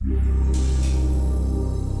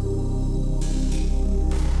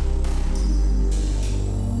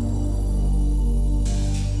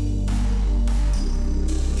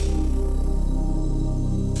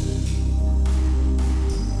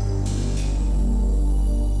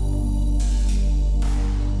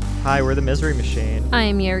Hi, we're the Misery Machine. I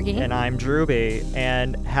am Yergi. And I'm Drewby.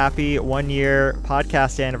 And happy 1 year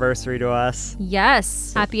podcast anniversary to us.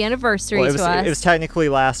 Yes, happy anniversary to us. It was technically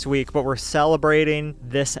last week, but we're celebrating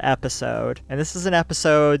this episode. And this is an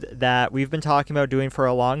episode that we've been talking about doing for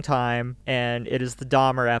a long time, and it is the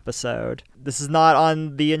Dahmer episode. This is not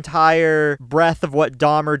on the entire breadth of what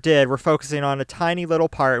Dahmer did. We're focusing on a tiny little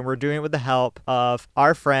part, and we're doing it with the help of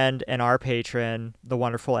our friend and our patron, the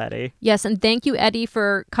wonderful Eddie. Yes, and thank you, Eddie,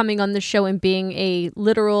 for coming on the show and being a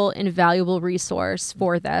literal and valuable resource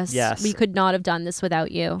for this. Yes. We could not have done this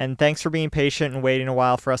without you. And thanks for being patient and waiting a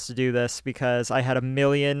while for us to do this, because I had a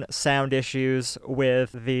million sound issues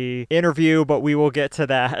with the interview, but we will get to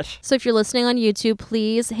that. So if you're listening on YouTube,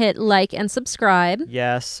 please hit like and subscribe.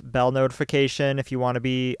 Yes, bell notification if you want to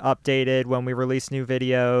be updated when we release new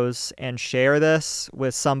videos, and share this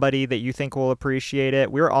with somebody that you think will appreciate it.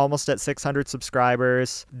 We're almost at 600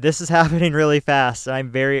 subscribers. This is happening really fast, and I'm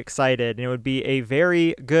very excited. And it would be a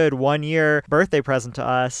very good 1 year birthday present to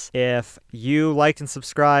us if you liked and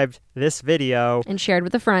subscribed this video and shared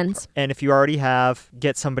with the friends. And if you already have,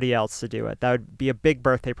 get somebody else to do it. That would be a big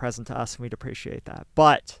birthday present to us, and we'd appreciate that.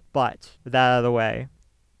 But with that out of the way,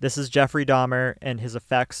 this is Jeffrey Dahmer and his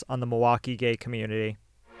effects on the Milwaukee gay community.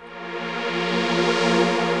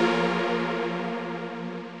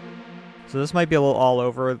 So this might be a little all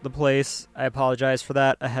over the place. I apologize for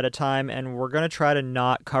that ahead of time, and we're going to try to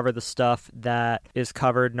not cover the stuff that is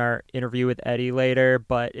covered in our interview with Eddie later,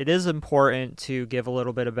 but it is important to give a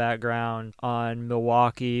little bit of background on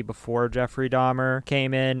Milwaukee before Jeffrey Dahmer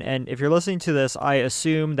came in. And if you're listening to this, I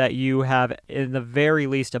assume that you have, in the very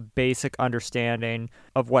least, a basic understanding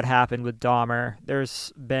of what happened with Dahmer.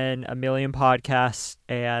 There's been a million podcasts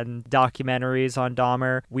and documentaries on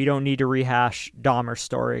Dahmer. We don't need to rehash Dahmer's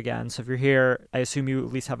story again. So if you're here, I assume you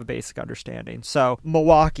at least have a basic understanding. So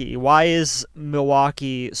Milwaukee, why is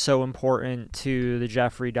Milwaukee so important to the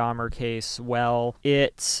Jeffrey Dahmer case? Well,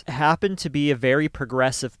 it happened to be a very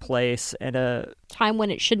progressive place and a time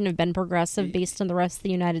when it shouldn't have been progressive based on the rest of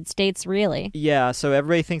the United States, really. Yeah, so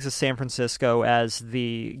everybody thinks of San Francisco as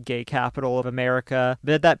the gay capital of America.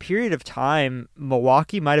 But at that period of time,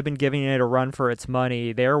 Milwaukee might have been giving it a run for its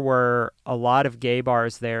money. There were a lot of gay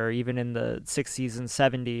bars there, even in the 60s and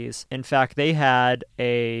 70s. In fact, they had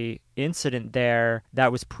a incident there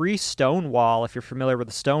that was pre-Stonewall. If you're familiar with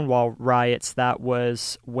the Stonewall riots, that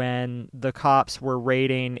was when the cops were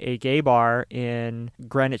raiding a gay bar in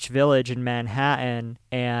Greenwich Village in Manhattan,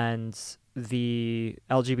 and the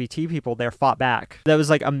LGBT people there fought back. That was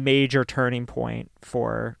like a major turning point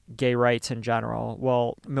for gay rights in general.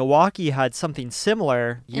 Well, Milwaukee had something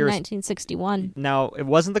similar in 1961. Now, it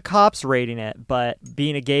wasn't the cops raiding it, but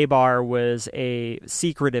being a gay bar was a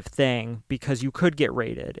secretive thing because you could get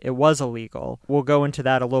raided. It was illegal. We'll go into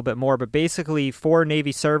that a little bit more, but basically 4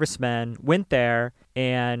 Navy servicemen went there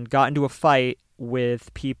and got into a fight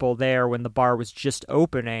with people there when the bar was just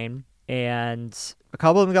opening, and a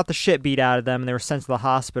couple of them got the shit beat out of them, and they were sent to the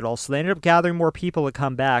hospital. So they ended up gathering more people to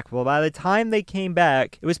come back. Well, by the time they came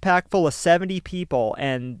back, it was packed full of 70 people,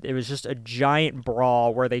 and it was just a giant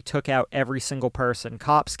brawl where they took out every single person.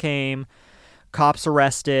 Cops came. Cops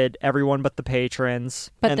arrested everyone but the patrons.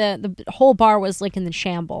 But the whole bar was like in the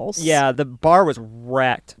shambles. Yeah, the bar was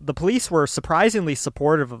wrecked. The police were surprisingly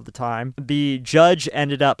supportive of the time. The judge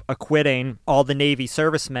ended up acquitting all the Navy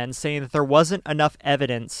servicemen, saying that there wasn't enough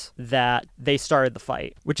evidence that they started the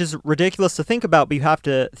fight, which is ridiculous to think about, but you have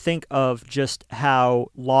to think of just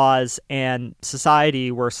how laws and society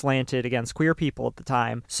were slanted against queer people at the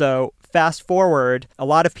time. So fast forward, a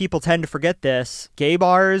lot of people tend to forget this. Gay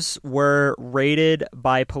bars were raided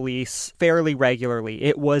by police fairly regularly.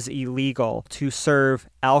 It was illegal to serve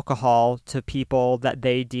alcohol to people that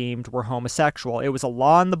they deemed were homosexual. It was a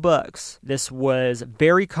law in the books. This was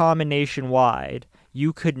very common nationwide.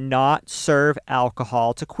 You could not serve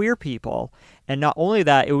alcohol to queer people. And not only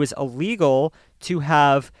that, it was illegal to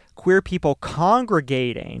have queer people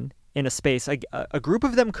congregating in a space. A group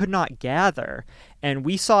of them could not gather. And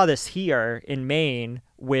we saw this here in Maine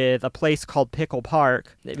with a place called Pickle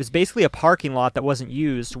Park. It was basically a parking lot that wasn't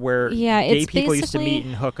used where gay people used to meet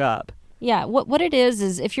and hook up. Yeah, what it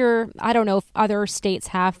is if you're, I don't know if other states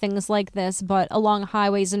have things like this, but along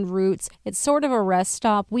highways and routes, it's sort of a rest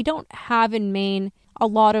stop. We don't have in Maine a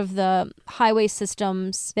lot of the highway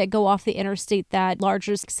systems that go off the interstate that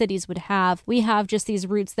larger cities would have. We have just these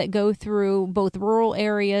routes that go through both rural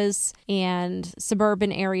areas and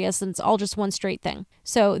suburban areas, and it's all just one straight thing.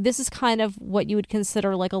 So this is kind of what you would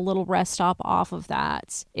consider like a little rest stop off of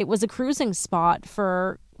that. It was a cruising spot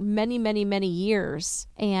for many years,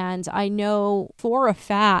 and I know for a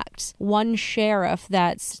fact one sheriff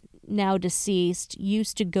that's now deceased,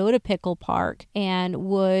 used to go to Pickle Park and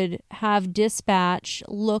would have dispatch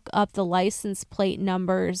look up the license plate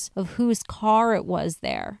numbers of whose car it was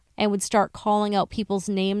there, and would start calling out people's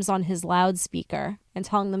names on his loudspeaker and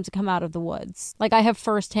telling them to come out of the woods. Like, I have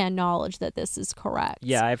firsthand knowledge that this is correct.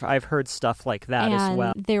 Yeah, I've heard stuff like that as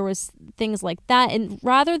well. There was things like that. And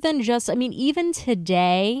rather than just, I mean, even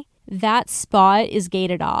today, that spot is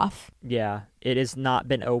gated off. Yeah, it has not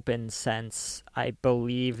been open since, I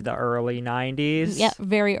believe, the early 90s. Yeah,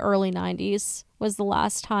 very early 90s was the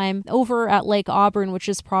last time. Over at Lake Auburn, which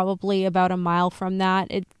is probably about a mile from that,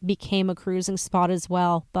 it became a cruising spot as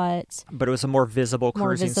well. But it was a more visible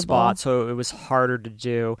cruising spot, so it was harder to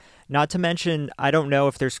do. Not to mention, I don't know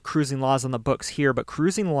if there's cruising laws on the books here, but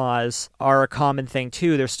cruising laws are a common thing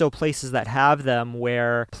too. There's still places that have them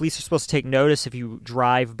where police are supposed to take notice if you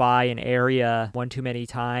drive by an area one too many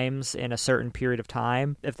times in a certain period of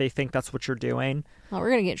time, if they think that's what you're doing. Well, we're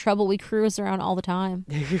going to get in trouble. We cruise around all the time.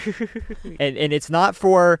 And it's not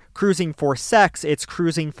for cruising for sex, it's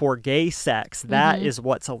cruising for gay sex. That is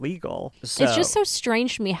what's illegal. So, it's just so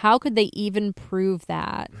strange to me. How could they even prove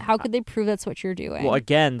that? How could they prove that's what you're doing? Well,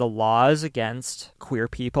 again, the laws against queer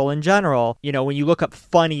people in general. You know, when you look up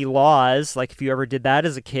funny laws, like if you ever did that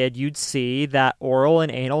as a kid, you'd see that oral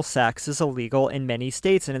and anal sex is illegal in many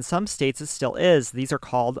states, and in some states it still is. These are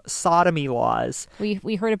called sodomy laws.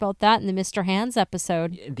 We heard about that in the Mr. Hands episode.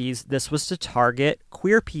 This was to target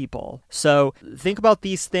queer people. So think about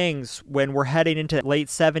these things when we're heading into late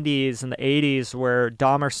 70s and the 80s where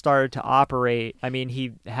Dahmer started to operate. I mean,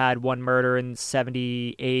 he had one murder in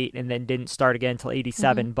 78 and then didn't start again until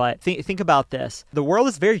 87. But think about this. The world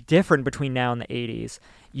is very different between now and the 80s.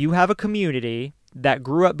 You have a community that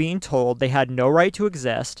grew up being told they had no right to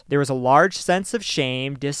exist. There was a large sense of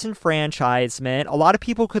shame, disenfranchisement. A lot of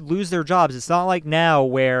people could lose their jobs. It's not like now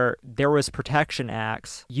where there was protection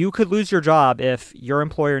acts. You could lose your job if your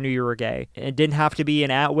employer knew you were gay. It didn't have to be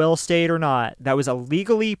an at-will state or not. That was a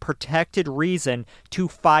legally protected reason to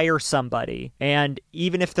fire somebody. And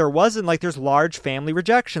even if there wasn't, like, there's large family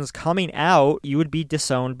rejections coming out, you would be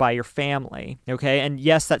disowned by your family. Okay? And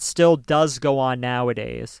yes, that still does go on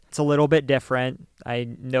nowadays. It's a little bit different. I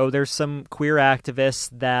know there's some queer activists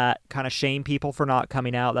that kind of shame people for not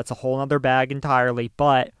coming out. That's a whole other bag entirely,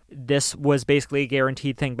 but this was basically a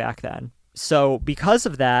guaranteed thing back then. So because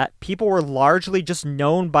of that, people were largely just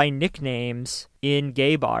known by nicknames in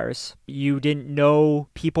gay bars. You didn't know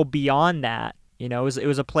people beyond that. You know, it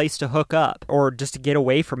was a place to hook up or just to get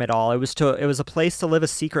away from it all. It was a place to live a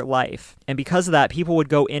secret life. And because of that, people would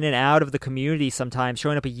go in and out of the community sometimes,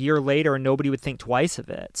 showing up a year later and nobody would think twice of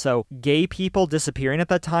it. So gay people disappearing at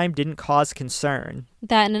that time didn't cause concern.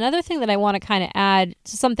 That, and another thing that I want to kind of add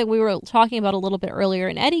to something we were talking about a little bit earlier,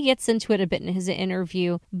 and Eddie gets into it a bit in his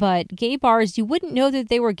interview, but gay bars, you wouldn't know that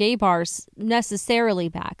they were gay bars necessarily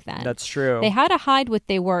back then. That's true. They had to hide what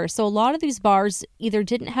they were. So a lot of these bars either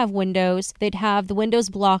didn't have windows, they'd have the windows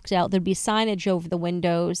blocked out, there'd be signage over the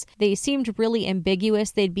windows. They seemed really ambiguous.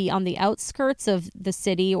 They'd be on the outskirts of the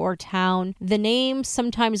city or town. The names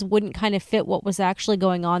sometimes wouldn't kind of fit what was actually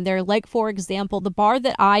going on there. Like, for example, the bar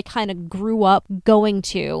that I kind of grew up going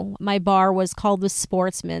to, my bar was called the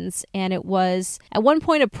Sportsman's, and it was at one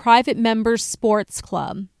point a private members sports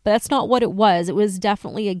club. But that's not what it was. It was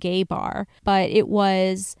definitely a gay bar, but it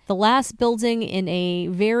was the last building in a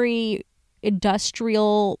very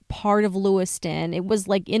industrial part of Lewiston. It was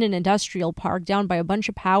like in an industrial park down by a bunch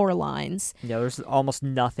of power lines. Yeah, there's almost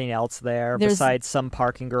nothing else there besides some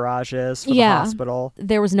parking garages for the hospital.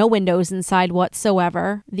 There was no windows inside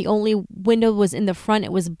whatsoever. The only window was in the front.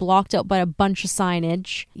 It was blocked out by a bunch of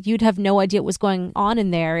signage. You'd have no idea what was going on in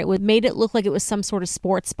there. It made it look like it was some sort of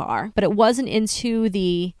sports bar. But it wasn't into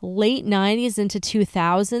the late 90s into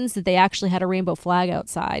 2000s that they actually had a rainbow flag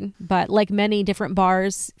outside. But like many different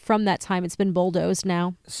bars from that time, it's been bulldozed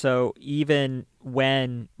now. So even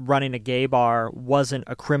when running a gay bar wasn't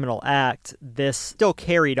a criminal act, this still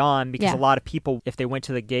carried on because a lot of people, if they went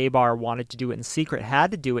to the gay bar, wanted to do it in secret, had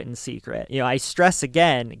to do it in secret. You know, I stress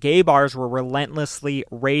again, gay bars were relentlessly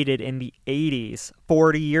raided in the 80s,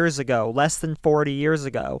 40 years ago, less than 40 years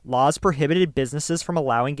ago. Laws prohibited businesses from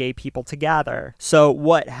allowing gay people to gather. So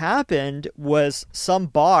what happened was some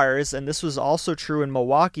bars, and this was also true in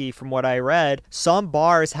Milwaukee from what I read, some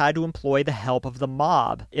bars had to employ the help of the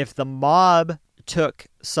mob. If the mob took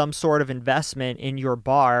some sort of investment in your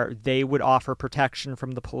bar, they would offer protection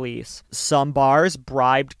from the police. Some bars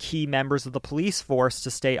bribed key members of the police force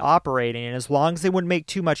to stay operating, and as long as they wouldn't make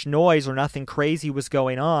too much noise or nothing crazy was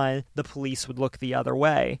going on, the police would look the other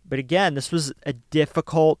way. But again, this was a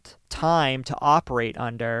difficult time to operate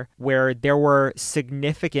under, where there were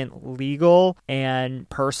significant legal and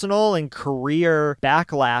personal and career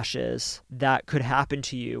backlashes that could happen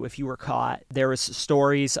to you if you were caught. There was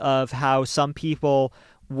stories of how some people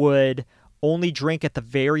would only drink at the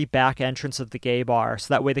very back entrance of the gay bar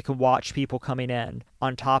so that way they could watch people coming in.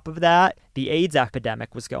 On top of that, the AIDS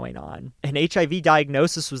epidemic was going on. An HIV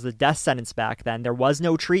diagnosis was the death sentence back then. There was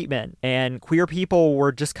no treatment, and queer people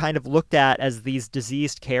were just kind of looked at as these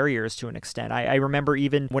diseased carriers to an extent. I remember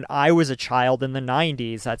even when I was a child in the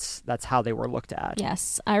 90s, that's how they were looked at.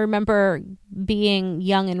 Yes, I remember being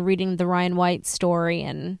young and reading the Ryan White story,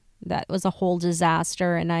 and that was a whole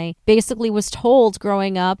disaster. And I basically was told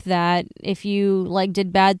growing up that if you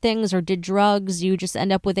did bad things or did drugs, you just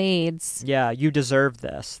end up with AIDS. Yeah, you deserve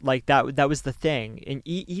this. That was the thing. And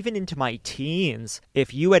even into my teens,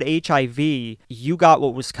 if you had HIV, you got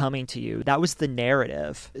what was coming to you. That was the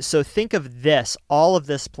narrative. So think of this, all of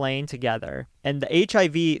this playing together. And the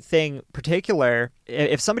HIV thing in particular,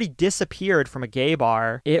 if somebody disappeared from a gay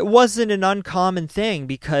bar, it wasn't an uncommon thing,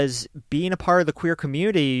 because being a part of the queer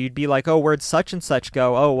community, you'd be like, oh, where'd such and such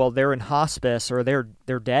go? Oh, well, they're in hospice or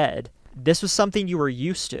they're dead. This was something you were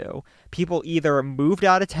used to. People either moved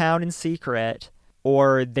out of town in secret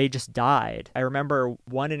or they just died. I remember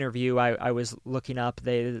one interview I was looking up,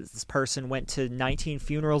 this person went to 19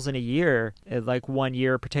 funerals in a year, 1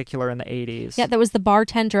 year in particular in the 80s. Yeah, that was the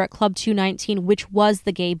bartender at Club 219, which was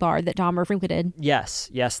the gay bar that Dahmer frequented. Yes,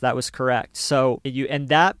 that was correct. So and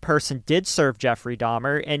that person did serve Jeffrey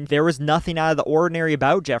Dahmer, and there was nothing out of the ordinary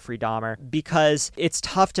about Jeffrey Dahmer, because it's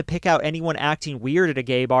tough to pick out anyone acting weird at a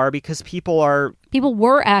gay bar, because people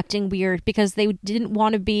were acting weird because they didn't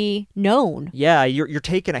want to be known. Yeah, you're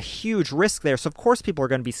taking a huge risk there. So of course people are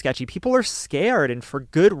going to be sketchy. People are scared, and for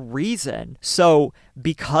good reason. So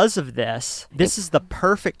because of this is the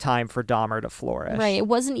perfect time for Dahmer to flourish. Right. It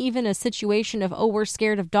wasn't even a situation of, oh, we're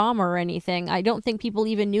scared of Dahmer or anything. I don't think people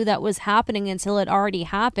even knew that was happening until it already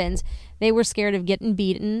happened. They were scared of getting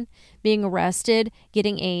beaten, being arrested,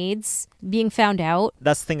 getting AIDS, being found out.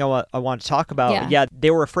 That's the thing I want to talk about. Yeah,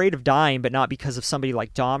 they were afraid of dying, but not because of somebody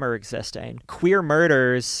like Dahmer existing. Queer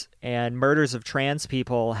murders and murders of trans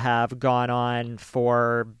people have gone on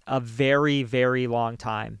for a very, very long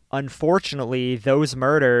time. Unfortunately, those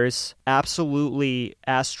murders absolutely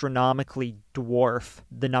astronomically dwarf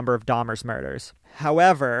the number of Dahmer's murders.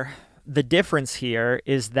 However, the difference here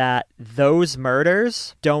is that those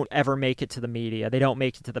murders don't ever make it to the media. They don't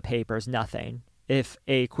make it to the papers, nothing. If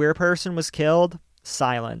a queer person was killed,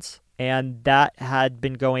 silence. And that had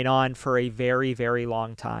been going on for a very, very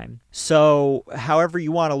long time. So, however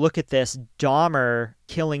you want to look at this, Dahmer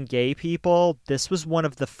killing gay people, this was one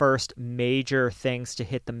of the first major things to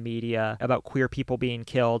hit the media about queer people being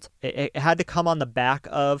killed. It had to come on the back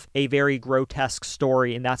of a very grotesque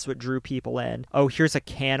story, and that's what drew people in. Oh, here's a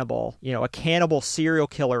cannibal serial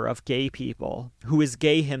killer of gay people who is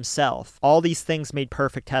gay himself. All these things made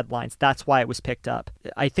perfect headlines. That's why it was picked up.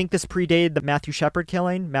 I think this predated the Matthew Shepard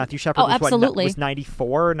killing. Matthew Shepard was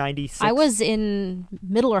 94 or 96? I was in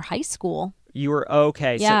middle or high school. You were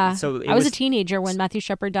okay. Yeah. So I was a teenager when Matthew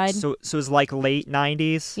Shepard died. So it was late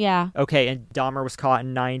 90s? Yeah. Okay, and Dahmer was caught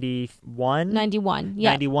in 91? 91, yeah.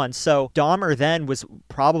 91. So Dahmer then was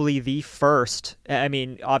probably the first, I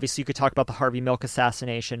mean, obviously you could talk about the Harvey Milk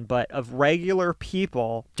assassination, but of regular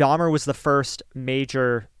people, Dahmer was the first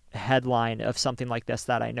major headline of something like this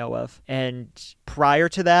that I know of. And prior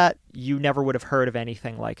to that, you never would have heard of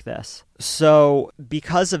anything like this. So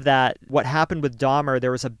because of that, what happened with Dahmer,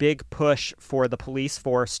 there was a big push for the police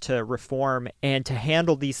force to reform and to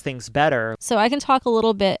handle these things better. So I can talk a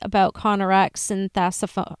little bit about Connor X and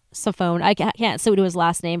Thassophone. I can't say his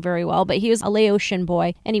last name very well, but he was a Laotian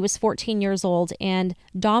boy, and he was 14 years old. And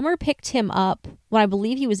Dahmer picked him up when I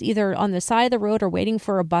believe he was either on the side of the road or waiting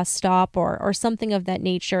for a bus stop or something of that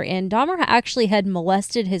nature. And Dahmer actually had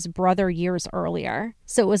molested his brother years earlier.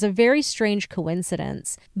 So it was a very strange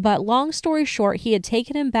coincidence. But long story short, he had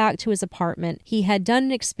taken him back to his apartment. He had done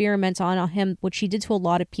an experiment on him, which he did to a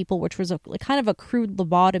lot of people, which was kind of a crude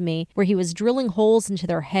lobotomy, where he was drilling holes into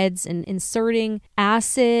their heads and inserting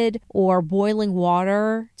acid or boiling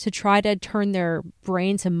water to try to turn their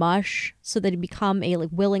brain to mush so that he'd become a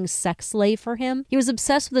willing sex slave for him. He was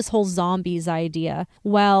obsessed with this whole zombies idea.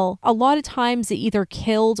 Well, a lot of times it either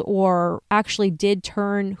killed or actually did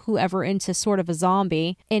turn whoever into sort of a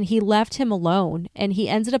zombie, and he left him alone, and he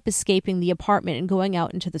ended up escaping the apartment and going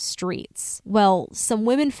out into the streets. Well, some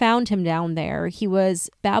women found him down there. He was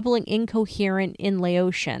babbling incoherent in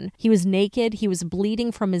Laotian. He was naked, he was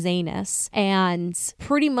bleeding from his anus, and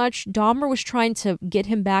pretty much Dahmer was trying to get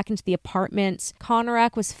him back into the apartment.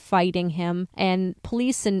 Konarak was fighting him, and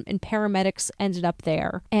police and paramedics ended up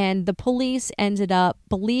there. And the police ended up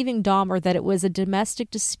believing Dahmer that it was a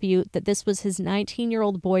domestic dispute, that this was his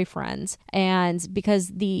 19-year-old boyfriend. And because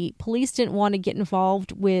the police didn't want to get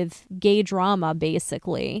involved with gay drama,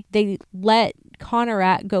 basically, they let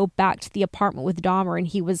Konarak go back to the apartment with Dahmer, and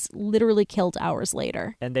he was literally killed hours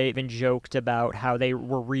later. And they even joked about how they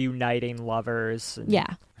were reuniting lovers.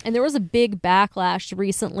 Yeah. And there was a big backlash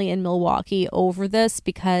recently in Milwaukee over this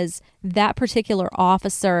because that particular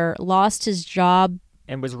officer lost his job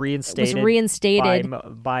and was reinstated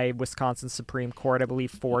by Wisconsin Supreme Court, I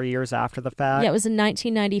believe, 4 years after the fact. Yeah, it was in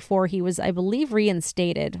 1994. He was, I believe,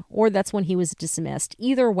 reinstated, or that's when he was dismissed.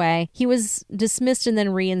 Either way, he was dismissed and then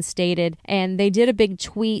reinstated, and they did a big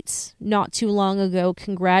tweet not too long ago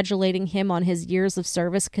congratulating him on his years of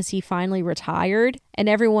service because he finally retired, and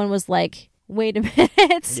everyone was like, wait a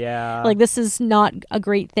minute. Yeah. This is not a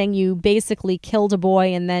great thing. You basically killed a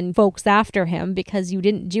boy and then folks after him because you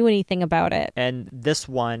didn't do anything about it. And this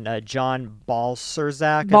one, John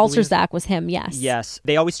Balcerzak. Balcerzak was him, yes. Yes.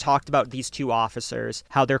 They always talked about these two officers,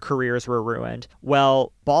 how their careers were ruined.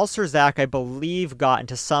 Well, Balcerzak, I believe, got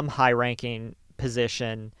into some high-ranking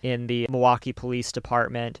position in the Milwaukee Police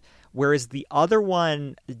Department. Whereas the other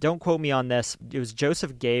one, don't quote me on this, it was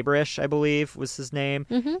Joseph Gabrish, I believe was his name.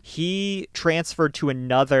 Mm-hmm. He transferred to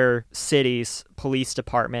another city's police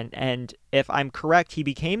department, and if I'm correct, he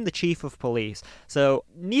became the chief of police. So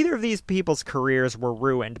neither of these people's careers were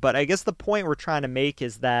ruined, but I guess the point we're trying to make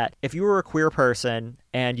is that if you were a queer person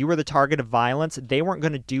and you were the target of violence, they weren't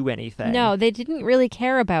going to do anything. No, they didn't really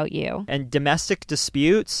care about you. And domestic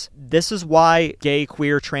disputes, this is why gay,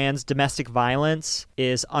 queer, trans domestic violence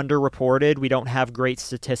is underreported. We don't have great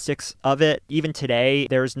statistics of it. Even today,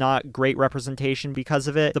 there's not great representation because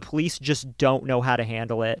of it. The police just don't know how to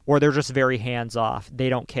handle it, or they're just very hands-off. They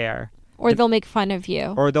don't care. Or they'll make fun of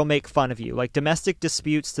you. Or they'll make fun of you. Domestic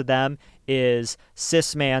disputes to them is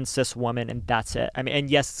cis man, cis woman, and that's it. I mean, and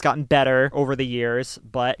yes, it's gotten better over the years,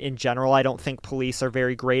 but in general, I don't think police are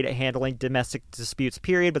very great at handling domestic disputes,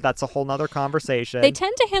 period, but that's a whole nother conversation. They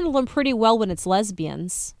tend to handle them pretty well when it's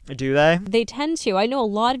lesbians. Do they? They tend to. I know a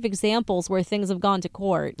lot of examples where things have gone to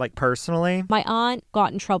court. Personally? My aunt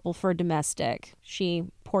got in trouble for domestic. She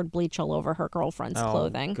poured bleach all over her girlfriend's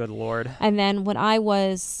clothing. Good Lord. And then when I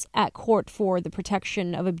was at court for the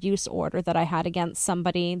protection of abuse order that I had against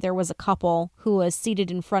somebody, there was a couple who was seated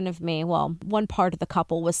in front of me. Well, one part of the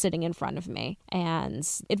couple was sitting in front of me. And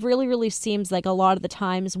it really, really seems like a lot of the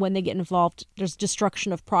times when they get involved, there's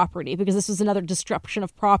destruction of property, because this was another destruction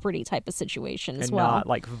of property type of situation as well. And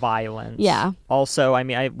not violence. Yeah. Also, I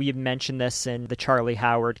mean, we mentioned this in the Charlie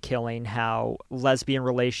Howard killing, how lesbian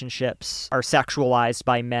relationships are sexualized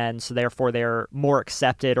by men, so therefore they're more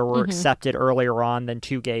accepted, or were accepted earlier on than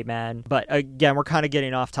two gay men. But again, we're kind of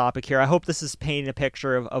getting off topic here. I hope this is painting a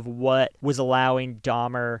picture of what was allowing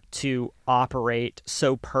Dahmer to operate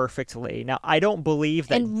so perfectly. Now, I don't believe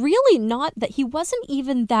that... And really not that he wasn't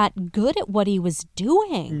even that good at what he was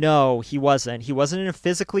doing. No, he wasn't. He wasn't a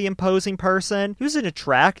physically imposing person. He was an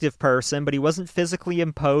attractive person, but he wasn't physically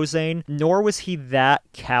imposing, nor was he that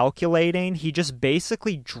calculating. He just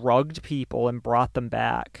basically drugged people and brought them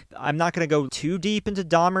back. I'm not going to go too deep into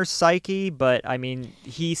Dahmer's psyche, but I mean,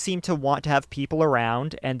 he seemed to want to have people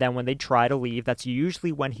around, and then when they'd try to leave, that's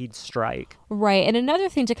usually when he'd strike. Right, and another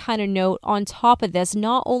thing to kind of note on top of this,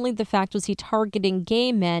 not only the fact was he targeting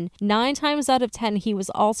gay men, 9 times out of 10 he was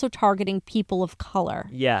also targeting people of color.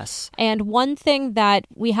 Yes. And one thing that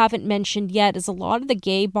we haven't mentioned yet is a lot of the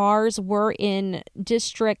gay bars were in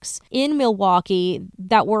districts in Milwaukee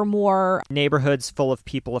that were more... neighborhoods full of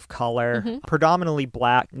people of color, predominantly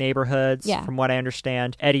black neighborhoods, from what I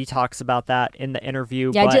understand. Eddie talks about that in the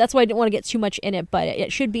interview. Yeah, that's why I didn't want to get too much in it, but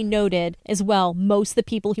it should be noted as well, most of the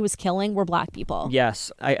people he was killing were black people.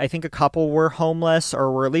 Yes, I think a couple were homeless,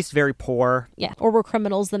 or were at least very poor. Yeah, or were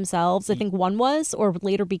criminals themselves. I think one was, or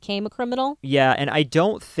later became a criminal. Yeah, and I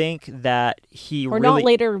don't think that he or not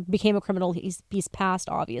later became a criminal. He's passed,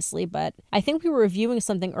 obviously, but I think we were reviewing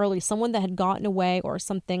something early. Someone that had gotten away or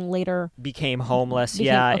something later became homeless.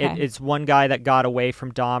 It's one guy that got away away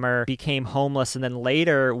from Dahmer, became homeless, and then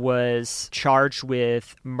later was charged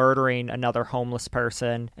with murdering another homeless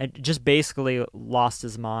person and just basically lost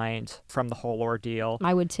his mind from the whole ordeal.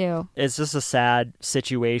 I would too. It's just a sad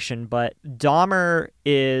situation, but Dahmer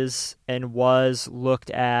is and was looked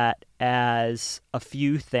at as a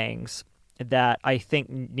few things that I think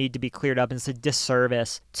need to be cleared up, and it's a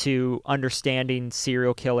disservice to understanding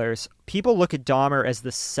serial killers. People look at Dahmer as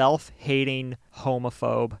the self-hating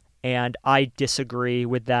homophobe, and I disagree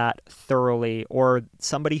with that thoroughly, or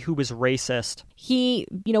somebody who was racist. He,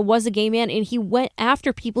 was a gay man, and he went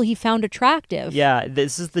after people he found attractive. Yeah,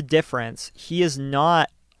 this is the difference. He is not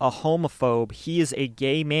a homophobe. He is a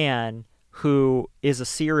gay man who is a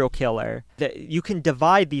serial killer. You can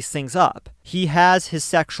divide these things up. He has his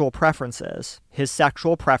sexual preferences. His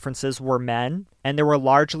sexual preferences were men, and they were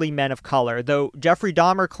largely men of color, though Jeffrey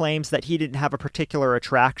Dahmer claims that he didn't have a particular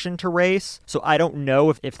attraction to race, so I don't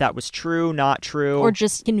know if that was true, not true. Or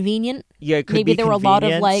just convenient. Yeah, it could Maybe be there were a lot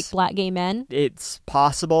of, black gay men. It's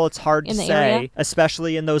possible. It's hard to say, area.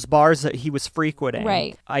 especially in those bars that he was frequenting.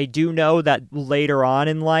 Right. I do know that later on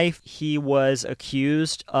in life, he was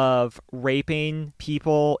accused of raping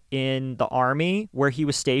people in the army where he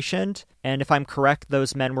was stationed. And if I'm correct,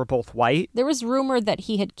 those men were both white. There was rumor that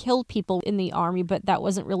he had killed people in the army, but that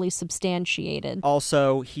wasn't really substantiated.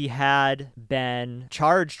 Also, he had been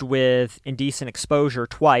charged with indecent exposure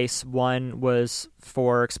twice. One was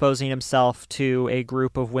for exposing himself to a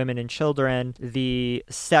group of women and children. The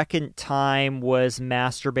second time was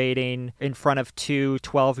masturbating in front of two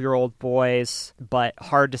 12-year-old boys, but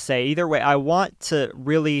hard to say. Either way, I want to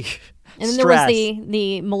really... And then there was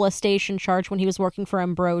the molestation charge when he was working for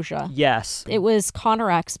Ambrosia. Yes. It was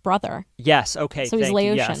Conorak's brother. Yes, okay, so he's thank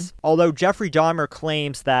Laotian. you, yes. Although Jeffrey Dahmer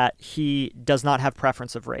claims that he does not have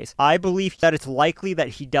preference of race. I believe that it's likely that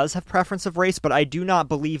he does have preference of race, but I do not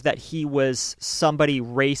believe that he was somebody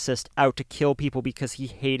racist out to kill people because he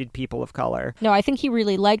hated people of color. No, I think he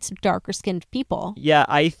really liked darker-skinned people. Yeah,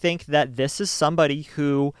 I think that this is somebody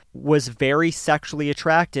who was very sexually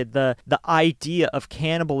attracted. The idea of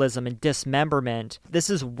cannibalism and dismemberment, this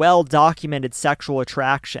is well-documented sexual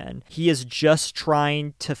attraction. He is just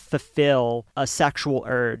trying to fulfill a sexual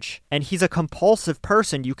urge. And he's a compulsive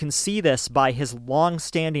person. You can see this by his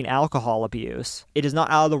long-standing alcohol abuse. It is not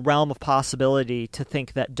out of the realm of possibility to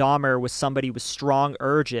think that Dahmer was somebody with strong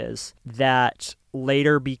urges that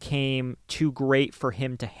later became too great for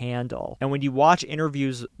him to handle. And when you watch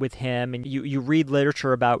interviews with him and you read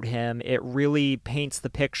literature about him, it really paints the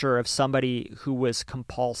picture of somebody who was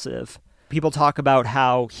compulsive. People talk about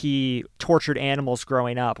how he tortured animals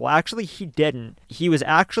growing up. Well, actually, he didn't. He was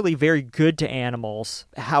actually very good to animals.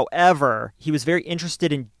 However, he was very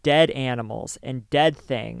interested in dead animals and dead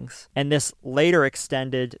things. And this later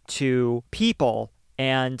extended to people.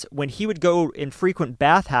 And when he would go in frequent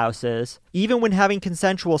bathhouses, even when having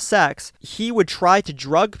consensual sex, he would try to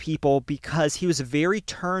drug people because he was very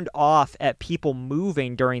turned off at people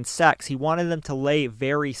moving during sex. He wanted them to lay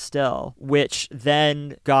very still, which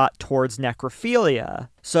then got towards necrophilia.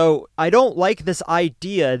 So I don't like this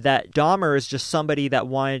idea that Dahmer is just somebody that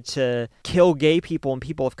wanted to kill gay people and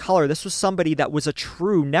people of color. This was somebody that was a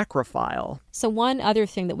true necrophile. So one other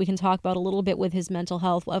thing that we can talk about a little bit with his mental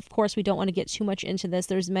health, of course, we don't want to get too much into this.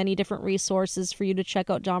 There's many different resources for you to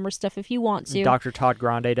check out Dahmer stuff if you want to. Dr. Todd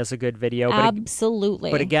Grande does a good video.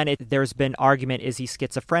 Absolutely. But again, there's been argument, is he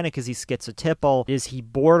schizophrenic? Is he schizotypal? Is he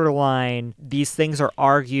borderline? These things are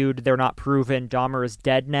argued. They're not proven. Dahmer is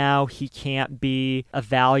dead now. He can't be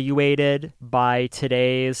evaluated by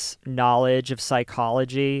today's knowledge of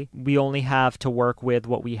psychology. We only have to work with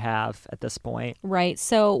what we have at this point. Right.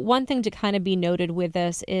 So one thing to kind of be noted with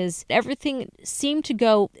this is everything seemed to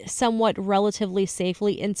go somewhat relatively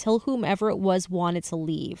safely until whomever it was wanted to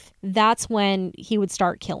leave. That's when he would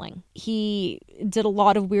start killing. He did a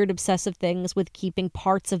lot of weird obsessive things with keeping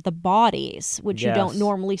parts of the bodies, which you don't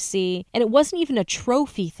normally see. And it wasn't even a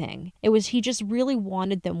trophy thing. It was he just really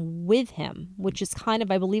wanted them with him, which is kind of,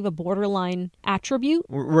 I believe, a borderline attribute.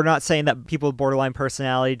 We're not saying that people with borderline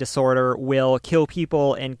personality disorder will kill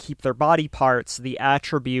people and keep their body parts. The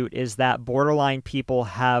attribute is that borderline people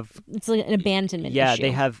have... It's like an abandonment issue. Yeah,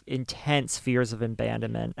 they have intense fears of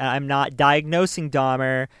abandonment. I'm not diagnosing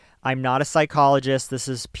Dahmer. I'm not a psychologist. This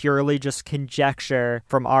is purely just conjecture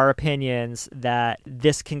from our opinions that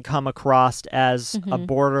this can come across as a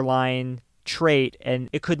borderline trait, and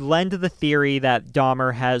it could lend to the theory that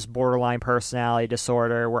Dahmer has borderline personality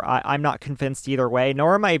disorder, where I'm not convinced either way,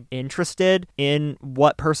 nor am I interested in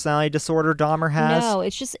what personality disorder Dahmer has. No,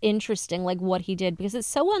 it's just interesting, like, what he did, because it's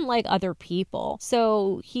so unlike other people.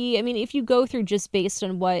 So if you go through just based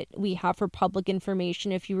on what we have for public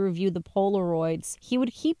information, if you review the Polaroids, he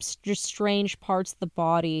would keep just strange parts of the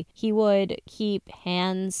body. He would keep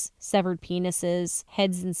hands, severed penises,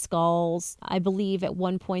 heads and skulls. I believe at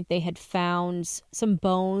one point they had found some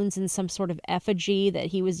bones and some sort of effigy that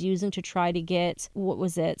he was using to try to get, what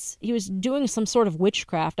was it? He was doing some sort of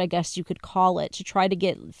witchcraft, I guess you could call it, to try to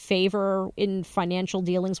get favor in financial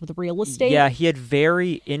dealings with real estate. Yeah, he had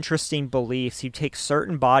very interesting beliefs. He'd take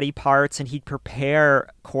certain body parts and he'd prepare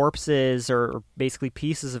corpses or basically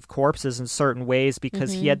pieces of corpses in certain ways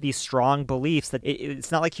because he had these strong beliefs that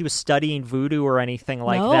it's not like he was studying voodoo or anything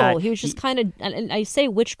like that. No, he was just kind of, and I say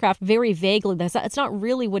witchcraft very vaguely. It's not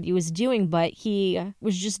really what he was doing, but he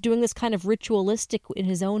was just doing this kind of ritualistic in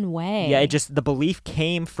his own way. Yeah, the belief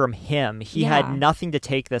came from him. He had nothing to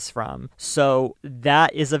take this from. So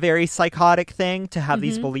that is a very psychotic thing, to have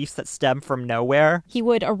these beliefs that stem from nowhere. He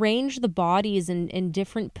would arrange the bodies in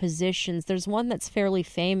different positions. There's one that's fairly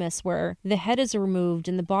famous where the head is removed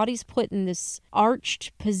and the body's put in this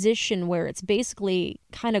arched position where it's basically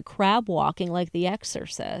kind of crab walking like The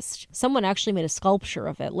Exorcist. Someone actually made a sculpture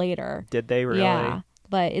of it later. Did they really? Yeah.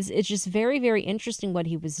 But it's just very, very interesting what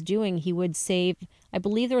he was doing. He would save, I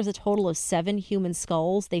believe there was a total of 7 human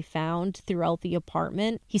skulls they found throughout the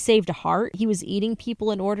apartment. He saved a heart. He was eating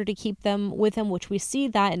people in order to keep them with him, which we see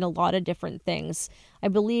that in a lot of different things. I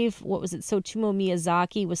believe, Sotomo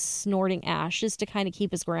Miyazaki was snorting ashes to kind of keep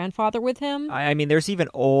his grandfather with him. I mean, there's even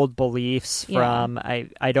old beliefs from,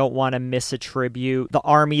 I don't want to misattribute the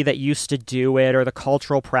army that used to do it or the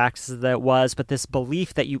cultural practices that it was, but this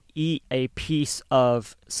belief that you eat a piece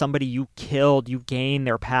of somebody you killed, you gain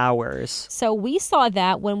their powers. So we saw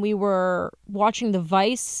that when we were watching the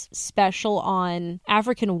Vice special on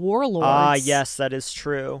African warlords. Ah, yes, that is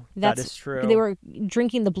true. That is true. They were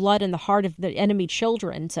drinking the blood and the heart of the enemy children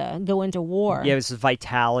to go into war. Yeah, it was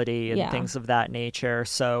vitality and things of that nature.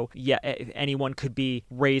 So, yeah, anyone could be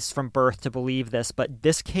raised from birth to believe this, but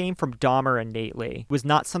this came from Dahmer innately. It was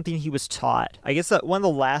not something he was taught. I guess one of the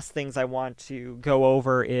last things I want to go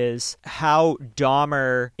over is how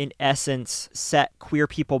Dahmer, in essence, set queer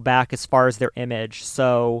people back as far as their image.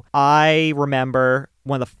 So I remember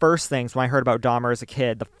one of the first things when I heard about Dahmer as a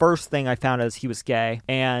kid, the first thing I found out is he was gay.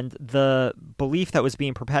 And the belief that was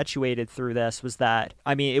being perpetuated through this was that,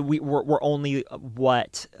 we're only,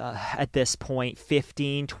 at this point,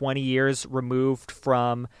 15, 20 years removed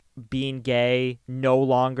from being gay, no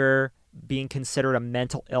longer being considered a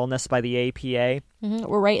mental illness by the APA.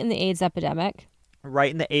 We're right in the AIDS epidemic.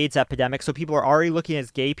 Right in the AIDS epidemic. So people are already looking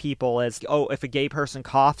at gay people as, if a gay person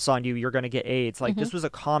coughs on you, you're going to get AIDS. Like, this was a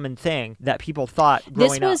common thing that people thought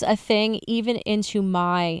growing up. This was a thing even into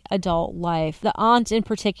my adult life. The aunt in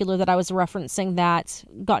particular that I was referencing that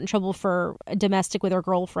got in trouble for domestic with her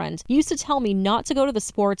girlfriend used to tell me not to go to the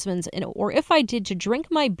Sportsman's, or if I did, to drink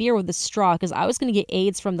my beer with a straw because I was going to get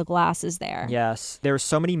AIDS from the glasses there. Yes. There were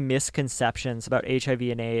so many misconceptions about HIV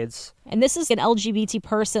and AIDS. And this is an LGBT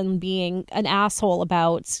person being an asshole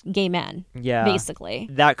about gay men, basically.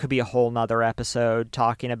 That could be a whole nother episode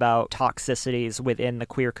talking about toxicities within the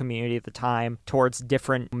queer community at the time towards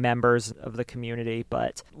different members of the community.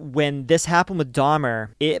 But when this happened with Dahmer,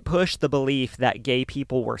 it pushed the belief that gay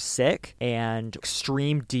people were sick and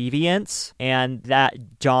extreme deviants, and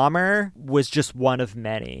that Dahmer was just one of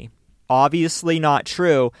many. Obviously not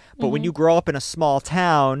true, but when you grow up in a small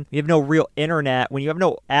town, you have no real internet, when you have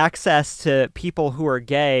no access to people who are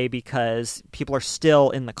gay because people are still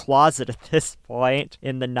in the closet at this point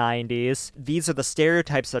in the 90s, these are the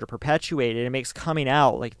stereotypes that are perpetuated. It makes coming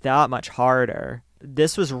out like that much harder.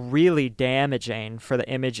 This was really damaging for the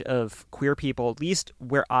image of queer people, at least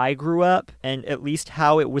where I grew up, and at least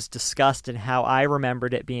how it was discussed and how I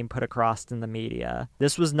remembered it being put across in the media.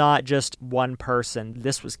 This was not just one person.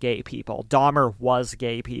 This was gay people. Dahmer was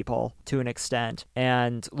gay people to an extent.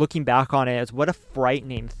 And looking back on it, what a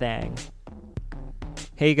frightening thing.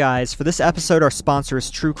 Hey guys, for this episode, our sponsor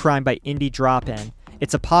is True Crime by Indie Drop-In.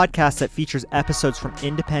 It's a podcast that features episodes from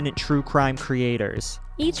independent true crime creators.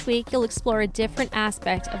 Each week, you'll explore a different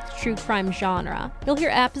aspect of the true crime genre. You'll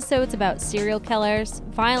hear episodes about serial killers,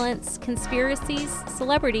 violence, conspiracies,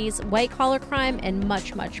 celebrities, white-collar crime, and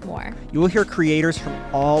much, much more. You will hear creators from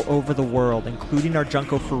all over the world, including our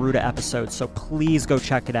Junko Furuta episodes, so please go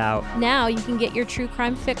check it out. Now you can get your true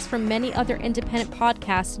crime fix from many other independent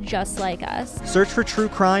podcasts just like us. Search for True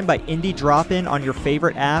Crime by Indie Drop-In on your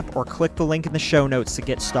favorite app or click the link in the show notes to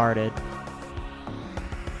get started.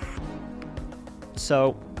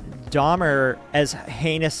 So Dahmer, as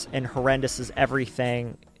heinous and horrendous as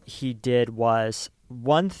everything he did was,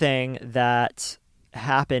 one thing that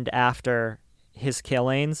happened after his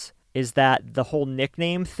killings is that the whole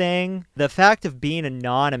nickname thing, the fact of being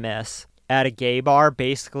anonymous at a gay bar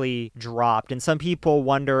basically dropped. And some people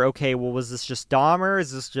wonder, okay, well, was this just Dahmer?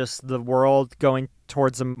 Is this just the world going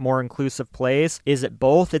towards a more inclusive place? Is it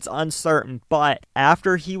both? It's uncertain. But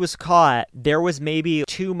after he was caught, there was maybe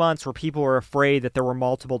 2 months where people were afraid that there were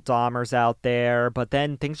multiple Dahmers out there, but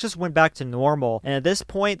then things just went back to normal. And at this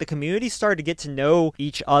point, the community started to get to know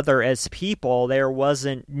each other as people. There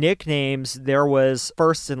wasn't nicknames, there was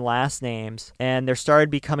first and last names. And there started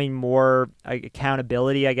becoming more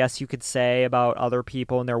accountability, I guess you could say, about other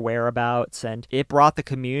people and their whereabouts. And it brought the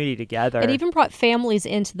community together. It even brought families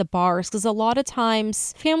into the bars, because a lot of times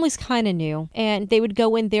families kind of knew, and they would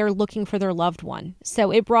go in there looking for their loved one.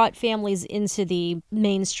 So it brought families into the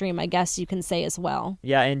mainstream, I guess you can say, as well.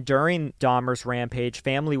 Yeah, and during Dahmer's rampage,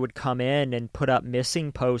 family would come in and put up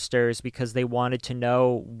missing posters because they wanted to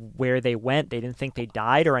know where they went. They didn't think they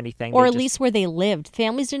died or anything. Or at least where they lived.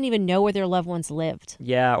 Families didn't even know where their loved ones lived.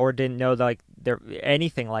 Yeah, or didn't know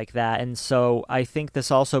anything like that. And so I think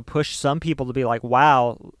this also pushed some people to be like,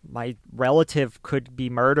 wow, my relative could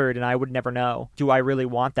be murdered and I would never know. Do I really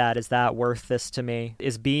want that? Is that worth this to me?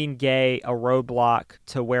 Is being gay a roadblock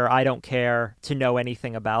to where I don't care to know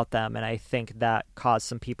anything about them? And I think that caused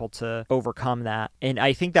some people to overcome that. And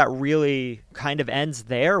I think that really kind of ends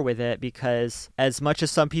there with it, because as much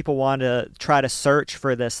as some people want to try to search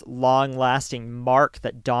for this long-lasting mark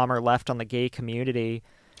that Dahmer left on the gay community,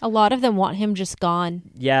 a lot of them want him just gone.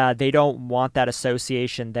 Yeah, they don't want that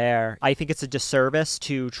association there. I think it's a disservice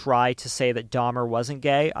to try to say that Dahmer wasn't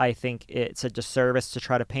gay. I think it's a disservice to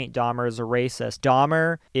try to paint Dahmer as a racist.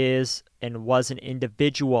 Dahmer is and was an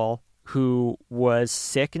individual who was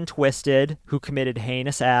sick and twisted, who committed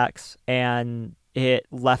heinous acts, and it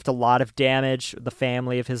left a lot of damage, the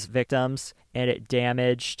family of his victims, and it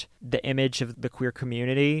damaged the image of the queer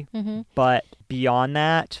community. Mm-hmm. But beyond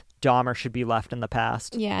that, Dahmer should be left in the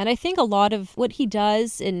past. Yeah, and I think a lot of what he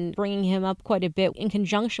does in bringing him up quite a bit in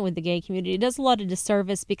conjunction with the gay community, it does a lot of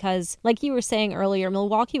disservice because, like you were saying earlier,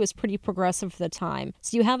 Milwaukee was pretty progressive for the time.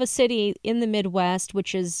 So you have a city in the Midwest,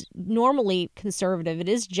 which is normally conservative. It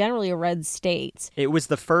is generally a red state. It was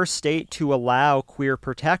the first state to allow queer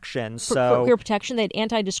protection. For queer protection, they had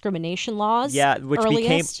anti-discrimination laws. Yeah, which earliest.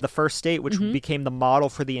 Became the first state, which became the model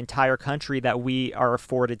for the entire country that we are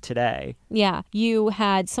afforded today. Yeah, you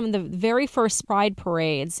had some of the very first pride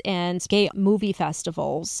parades and gay movie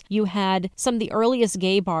festivals. You had some of the earliest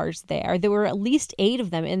gay bars there. There were at least 8 of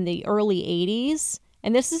them in the early 80s.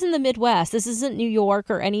 And this is in the Midwest. This isn't New York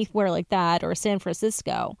or anywhere like that, or San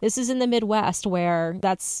Francisco. This is in the Midwest, where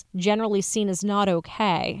that's generally seen as not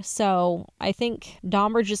okay. So I think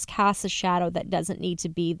Dahmer just casts a shadow that doesn't need to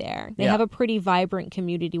be there. They have a pretty vibrant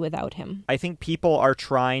community without him. I think people are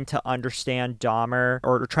trying to understand Dahmer,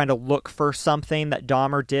 or trying to look for something that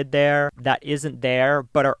Dahmer did there that isn't there,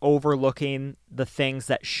 but are overlooking the things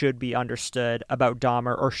that should be understood about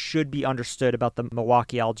Dahmer, or should be understood about the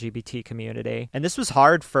Milwaukee LGBT community. And this was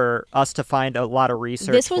hard for us to find a lot of research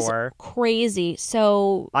for. This was crazy.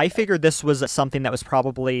 So I figured this was something that was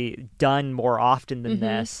probably done more often than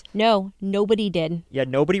this. No, nobody did. Yeah,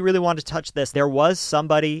 nobody really wanted to touch this. There was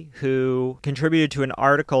somebody who contributed to an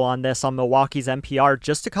article on this on Milwaukee's NPR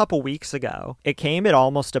just a couple weeks ago. It came at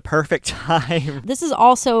almost a perfect time. This is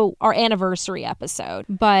also our anniversary episode,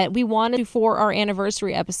 but we wanted to, for our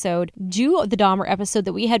anniversary episode, do the Dahmer episode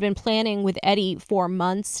that we had been planning with Eddie for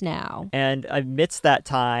months now. And amidst that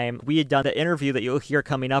time, we had done the interview that you'll hear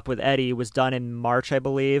coming up with Eddie was done in March, I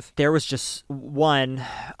believe. There was just one,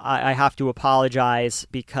 I have to apologize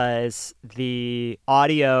because the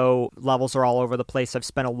audio levels are all over the place. I've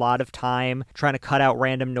spent a lot of time trying to cut out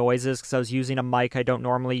random noises because I was using a mic I don't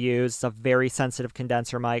normally use. It's a very sensitive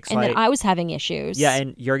condenser mic. So and then I was having issues. Yeah,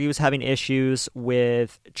 and Jurgi was having issues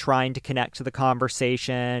with trying to connect to the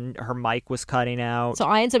conversation. Her mic was cutting out. So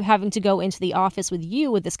I ended up having to go into the office with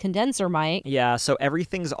you with this condenser mic. Yeah, so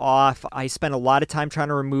everything's off. I spent a lot of time trying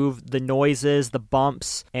to remove the noises, the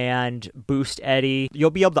bumps, and boost Eddie. You'll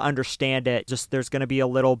be able to understand it. Just there's going to be a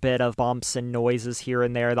little bit of bumps and noises here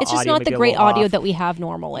and there. It's just not the great audio that we have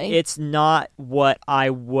normally. It's not what I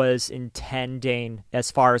was intending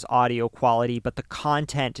as far as audio quality, but the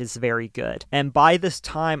content is very good. And by this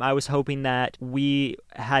time, I was hoping that we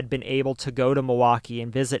had been able to go to Milwaukee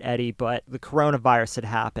and visit Eddie, but the coronavirus had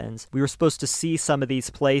happened. We were supposed to see some of these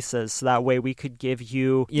places so that way we could give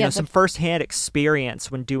you, some firsthand experience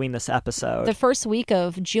when doing this episode. The first week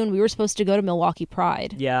of June, we were supposed to go to Milwaukee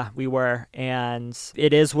Pride. Yeah, we were. And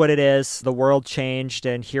it is what it is. The world changed,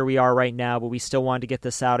 and here we are right now, but we still wanted to get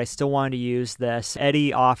this out. I still wanted to use this.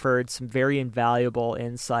 Eddie offered some very invaluable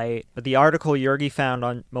insight. But the article Jurgi found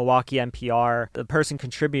on Milwaukee NPR, the person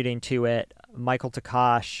contributing to it, Michael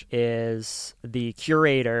Takash, is the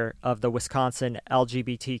curator of the Wisconsin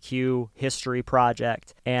LGBTQ History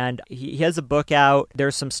Project. And he has a book out.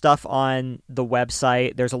 There's some stuff on the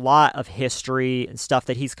website. There's a lot of history and stuff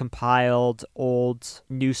that he's compiled, old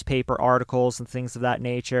newspaper articles and things of that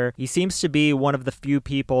nature. He seems to be one of the few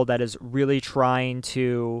people that is really trying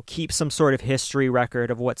to keep some sort of history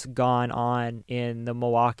record of what's gone on in the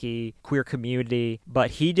Milwaukee queer community.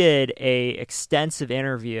 But he did a extensive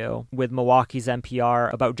interview with Milwaukee's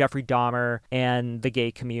NPR about Jeffrey Dahmer and the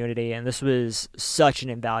gay community, and this was such an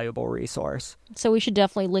invaluable resource. So we should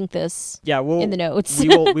definitely link this in the notes.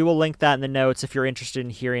 we will link that in the notes if you're interested in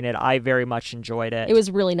hearing it. I very much enjoyed it. It was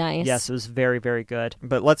really nice. Yes, it was very, very good.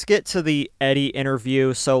 But let's get to the Eddie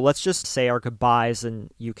interview. So let's just say our goodbyes and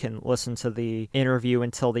you can listen to the interview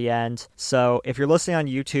until the end. So if you're listening on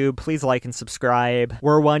YouTube, please like and subscribe.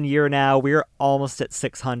 We're 1 year now. We're almost at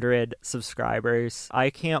 600 subscribers. I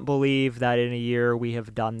can't believe that in a year we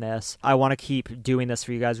have done this. I want to keep doing this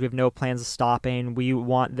for you guys. We have no plans of stopping. We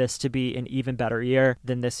want this to be an even better year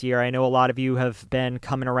than this year. I know a lot of you have been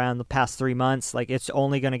coming around the past 3 months. Like, it's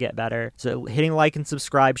only going to get better. So hitting like and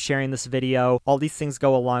subscribe, sharing this video, all these things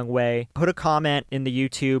go a long way. Put a comment in the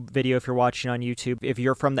YouTube video if you're watching on YouTube, if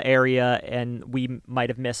you're from the area and we might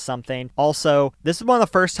have missed something. Also, this is one of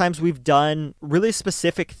the first times we've done really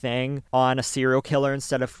specific thing on a serial killer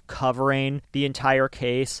instead of covering the entire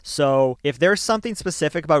case. So if there's something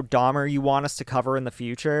specific about Dahmer you want us to cover in the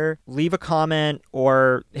future, leave a comment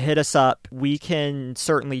or hit us up. We can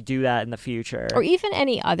certainly do that in the future. Or even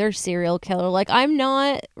any other serial killer. Like, I'm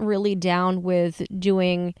not really down with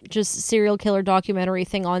doing just serial killer documentary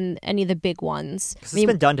thing on any of the big ones. Because it's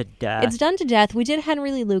been done to death. It's done to death. We did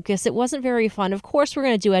Henry Lee Lucas. It wasn't very fun. Of course, we're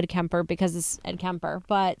going to do Ed Kemper because it's Ed Kemper,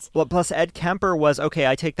 but... Well, plus Ed Kemper was... Okay,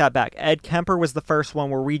 I take that back. Ed Kemper was the first one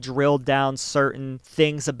where we drilled down certain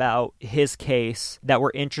things about his case that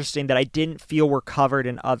were interesting that I didn't feel were covered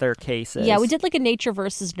in other cases. Yeah, we did like a nature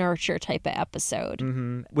versus nurture type of episode.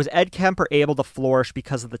 Mm-hmm. Was Ed Kemper able to flourish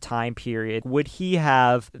because of the time period? Would he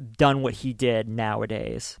have done what he did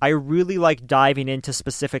nowadays? I really like diving into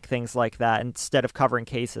specific things like that instead of covering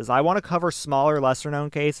cases. I want to cover smaller, lesser-known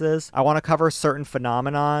cases. I want to cover certain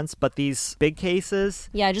phenomenons, but these big cases...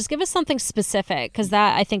 Yeah, just give us something specific, because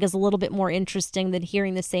that, I think, is a little bit more interesting than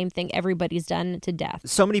hearing the same thing everybody's done to death.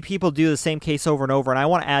 So many people do the same case over and over, and I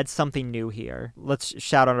want to add something new here. Let's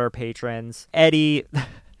shout out our patrons. Eddie,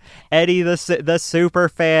 the super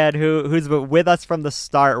fan who's been with us from the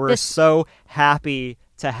start. We're so happy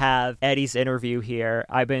to have Eddie's interview here.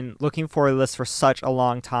 I've been looking forward to this for such a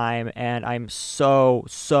long time, and I'm so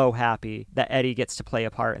happy that Eddie gets to play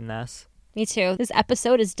a part in this. Me too. This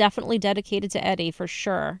episode is definitely dedicated to Eddie, for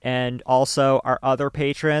sure. And also our other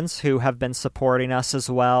patrons who have been supporting us as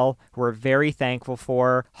well. We're very thankful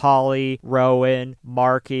for Holly, Rowan,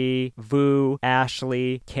 Marky, Vu,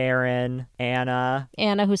 Ashley, Karen, Anna.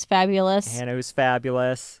 Anna, who's fabulous.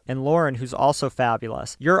 And Lauren, who's also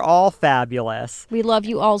fabulous. You're all fabulous. We love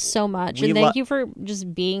you all so much. And thank you for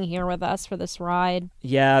just being here with us for this ride.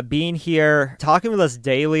 Yeah, being here, talking with us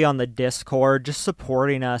daily on the Discord, just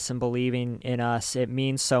supporting us and believing in us. It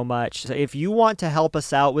means so much. So if you want to help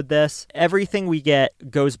us out with this, everything we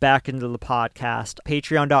get goes back into the podcast.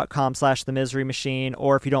 Patreon.com/The Misery Machine,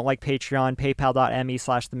 or if you don't like Patreon,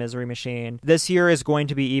 paypal.me/The Misery Machine. This year is going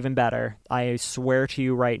to be even better. I swear to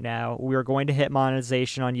you right now. We're going to hit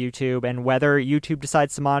monetization on YouTube, and whether YouTube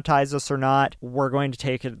decides to monetize us or not, we're going to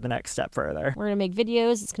take it the next step further. We're going to make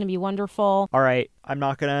videos. It's going to be wonderful. All right. I'm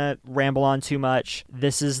not going to ramble on too much.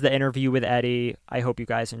 This is the interview with Eddie. I hope you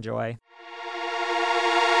guys enjoy.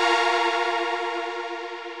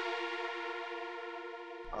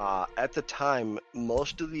 At the time,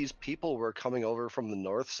 most of these people were coming over from the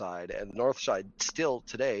north side, and the north side still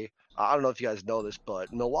today, I don't know if you guys know this,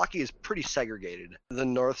 but Milwaukee is pretty segregated. The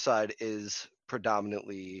north side is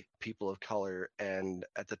predominantly people of color, and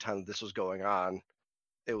at the time that this was going on,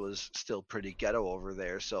 it was still pretty ghetto over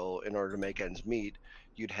there. So in order to make ends meet,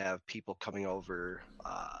 you'd have people coming over,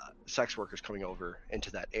 sex workers coming over into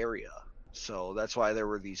that area. So that's why there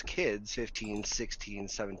were these kids, 15, 16,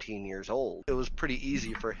 17 years old. It was pretty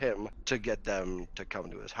easy for him to get them to come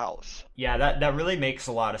to his house. Yeah, that really makes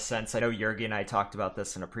a lot of sense. I know Yergi and I talked about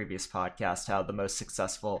this in a previous podcast, how the most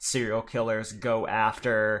successful serial killers go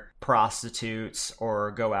after prostitutes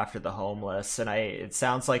or go after the homeless. And it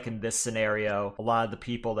sounds like in this scenario, a lot of the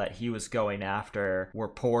people that he was going after were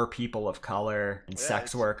poor people of color and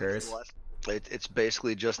sex workers. It's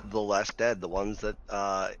basically just the less dead, the ones that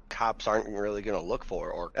cops aren't really going to look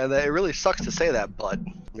for. And it really sucks to say that, but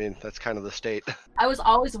I mean, that's kind of the state. I was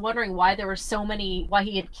always wondering why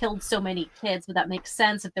he had killed so many kids, but that makes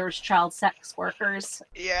sense if there was child sex workers.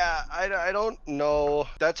 Yeah, I don't know.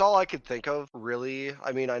 That's all I could think of, really.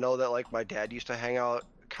 I mean, I know that, like, my dad used to hang out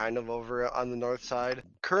kind of over on the north side.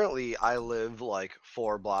 Currently, I live like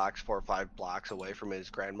 4 or 5 blocks away from his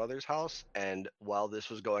grandmother's house, and while this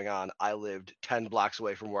was going on, I lived 10 blocks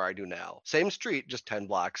away from where I do now. Same street, just 10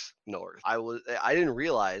 blocks north. I didn't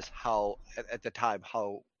realize how at the time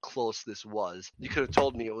how close this was. You could have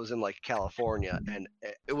told me it was in like California and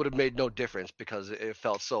it would have made no difference because it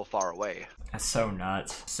felt so far away. That's so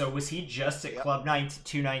nuts. So was he just at Club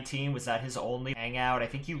 219? Was that his only hangout? I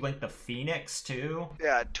think you linked the Phoenix too.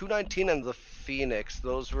 Yeah, 219 and the Phoenix,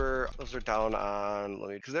 those are down on,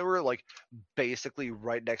 because they were like basically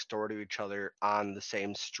right next door to each other on the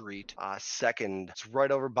same street. Second, it's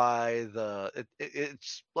right over by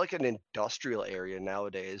it's like an industrial area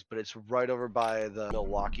nowadays, but it's right over by the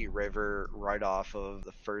Milwaukee River, right off of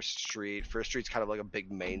the First Street. First Street's kind of like a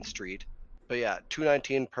big main street. But yeah,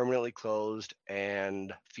 219 permanently closed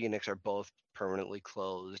and Phoenix are both permanently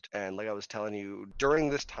closed. And like I was telling you, during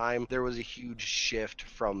this time, there was a huge shift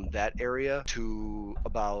from that area to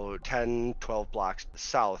about 10, 12 blocks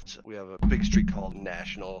south. We have a big street called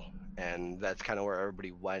National, and that's kind of where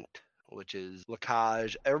everybody went, which is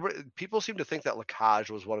Lacage. People seem to think that Lacage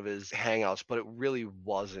was one of his hangouts, but it really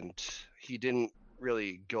wasn't. He didn't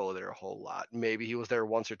really go there a whole lot. Maybe he was there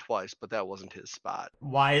once or twice, but that wasn't his spot.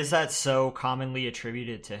 Why is that so commonly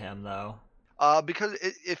attributed to him, though? Because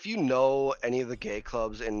if you know any of the gay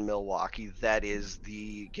clubs in Milwaukee, that is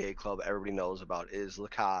the gay club everybody knows about, is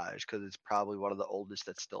Lacage, because it's probably one of the oldest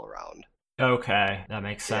that's still around. Okay, that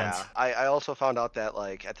makes sense. Yeah, I also found out that,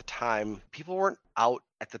 like, at the time, people weren't out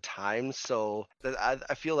at the time, so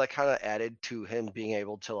I feel that kind of added to him being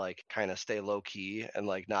able to, like, kind of stay low-key and,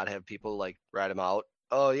 like, not have people, like, rat him out.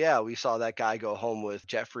 Oh, yeah, we saw that guy go home with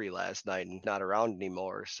Jeffrey last night and not around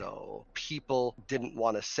anymore, so people didn't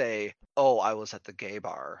want to say, oh, I was at the gay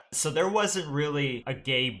bar. So there wasn't really a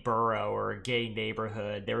gay borough or a gay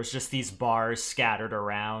neighborhood. There was just these bars scattered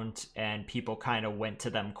around, and people kind of went to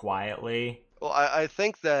them quietly. Well, I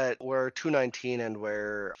think that where 219 and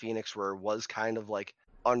where Phoenix was kind of like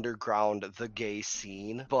underground, the gay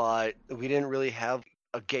scene, but we didn't really have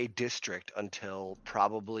a gay district until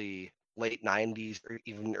probably late 90s or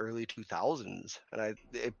even early 2000s, and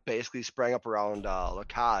it basically sprang up around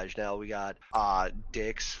Lacage. Now we got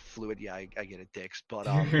Dick's Fluid. Yeah, I get it, Dick's, but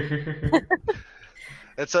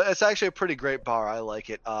it's actually a pretty great bar. I like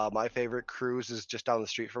it. My favorite cruise is just down the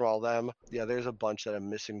street from all them. Yeah, there's a bunch that I'm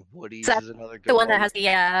missing. Woody's is another good one. The one that has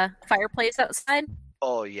the fireplace outside?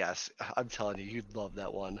 Oh yes, I'm telling you, you'd love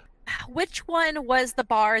that one. Which one was the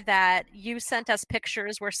bar that you sent us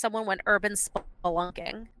pictures where someone went urban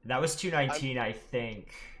spelunking? That was 219, I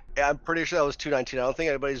think. Yeah, I'm pretty sure that was 219. I don't think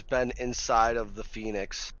anybody's been inside of the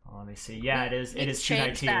Phoenix. Let me see. Yeah, it is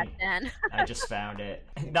 219. That, then. I just found it.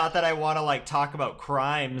 Not that I want to like talk about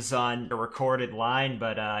crimes on a recorded line,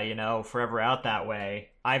 but forever out that way.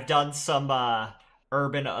 I've done some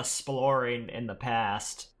urban exploring in the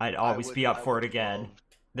past. I'd always be up for it again.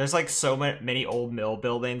 There's like so many old mill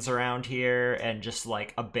buildings around here and just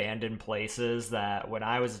like abandoned places that when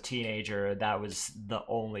I was a teenager, that was the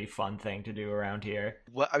only fun thing to do around here.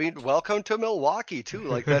 Well, I mean, welcome to Milwaukee too.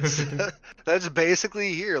 Like that's that's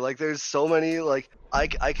basically here. Like there's so many, like I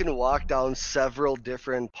can walk down several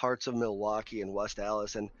different parts of Milwaukee and West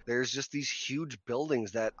Allis, and there's just these huge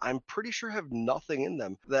buildings that I'm pretty sure have nothing in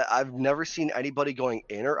them, that I've never seen anybody going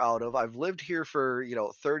in or out of. I've lived here for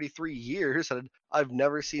 33 years, and I've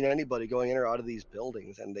never seen anybody going in or out of these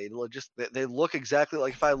buildings, and they look exactly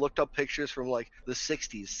like if I looked up pictures from like the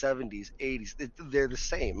 60s, 70s, 80s, they're the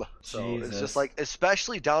same. So Jesus. It's just like,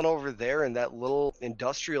 especially down over there in that little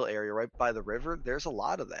industrial area right by the river, there's a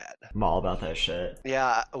lot of that. I'm all about that shit.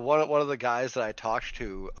 Yeah, one of the guys that I talked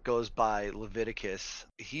to goes by Leviticus.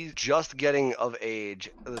 He's just getting of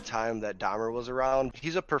age at the time that Dahmer was around.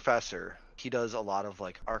 He's a professor. he does a lot of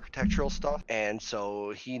like architectural stuff, and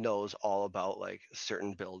so he knows all about like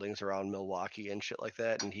certain buildings around Milwaukee and shit like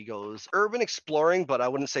that, and he goes urban exploring, but I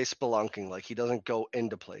wouldn't say spelunking. Like, he doesn't go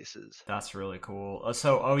into places. That's really cool.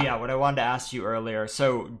 Oh yeah, what I wanted to ask you earlier.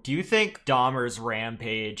 So, do you think Dahmer's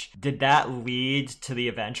rampage, did that lead to the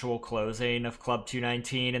eventual closing of Club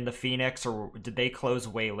 219 in the Phoenix, or did they close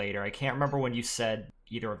way later? I can't remember when you said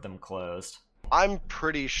either of them closed. I'm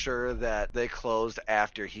pretty sure that they closed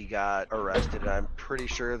after he got arrested, and I'm pretty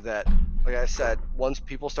sure that, like I said, once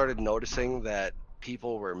people started noticing that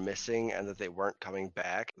people were missing and that they weren't coming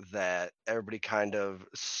back, that everybody kind of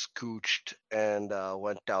scooched and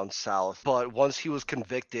went down south. But once he was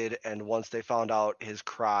convicted and once they found out his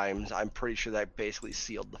crimes, I'm pretty sure that basically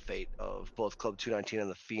sealed the fate of both Club 219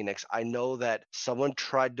 and the Phoenix. I know that someone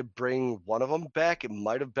tried to bring one of them back. It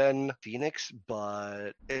might have been Phoenix,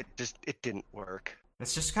 but it didn't work.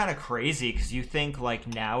 It's just kind of crazy because you think like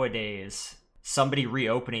nowadays somebody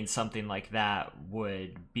reopening something like that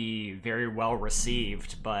would be very well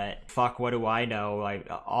received, but fuck, what do I know? Like,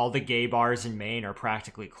 all the gay bars in Maine are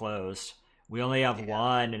practically closed. We only have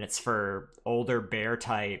one, and it's for older bear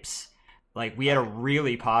types. Like, we had a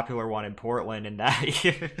really popular one in Portland, and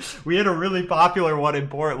we had a really popular one in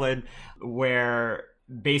Portland where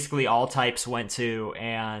basically all types went to,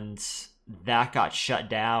 and that got shut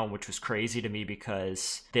down, which was crazy to me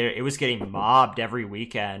because it was getting mobbed every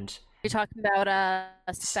weekend. You're talking about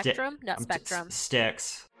Spectrum? Not Spectrum.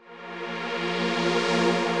 Sticks.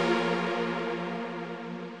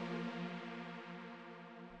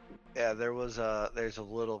 Yeah, there's a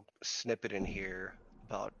little snippet in here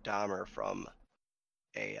about Dahmer from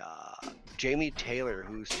a Jamie Taylor,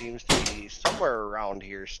 who seems to be somewhere around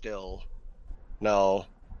here still. No,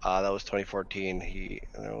 that was 2014.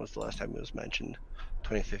 That was the last time he was mentioned.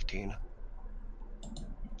 2015.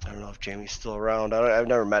 I don't know if Jamie's still around. I've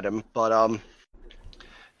never met him, but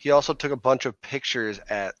he also took a bunch of pictures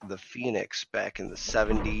at the Phoenix back in the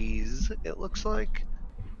 70s, it looks like.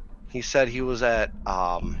 He said he was at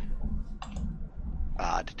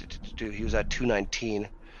he was at 219.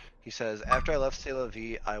 He says, after I left C'est La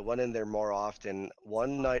Vie, I went in there more often.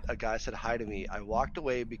 One night a guy said hi to me. I walked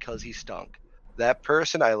away because he stunk. That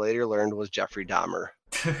person I later learned was Jeffrey Dahmer.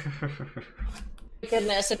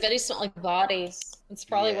 Goodness, I bet he smelled like bodies. That's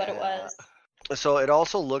probably what it was. So it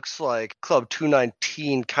also looks like Club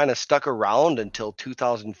 219 kind of stuck around until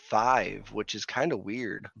 2005, which is kind of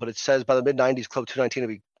weird. But it says by the mid-90s, Club 219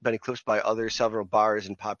 had been eclipsed by several bars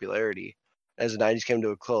in popularity. As the 90s came to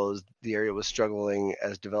a close, the area was struggling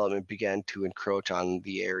as development began to encroach on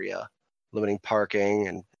the area, limiting parking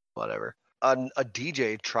and whatever. A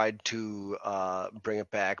DJ tried to bring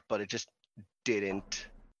it back, but it just didn't.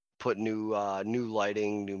 Put new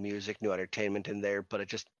lighting, new music, new entertainment in there, but it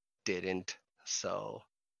just didn't. So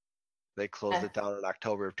they closed it down in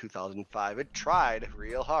October of 2005. It tried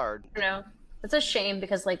real hard. You know, it's a shame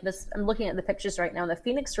because like this, I'm looking at the pictures right now, and the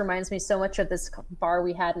Phoenix reminds me so much of this bar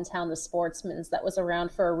we had in town, the Sportsman's, that was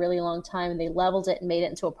around for a really long time, and they leveled it and made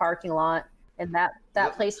it into a parking lot, and that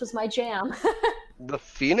place was my jam. The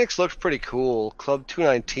Phoenix looked pretty cool. Club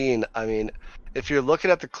 219, I mean, if you're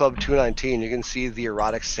looking at the Club 219, you can see the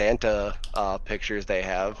erotic Santa pictures they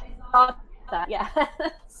have.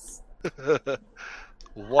 Yes.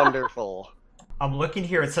 Wonderful. I'm looking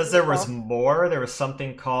here. It says there was more. There was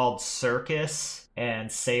something called Circus and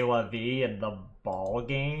C'est La Vie and the ball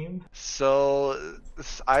game. So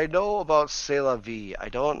I know about C'est La Vie. I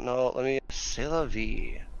don't know. C'est La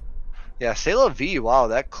Vie. Yeah, C'est La Vie, wow,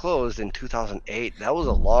 that closed in 2008. That was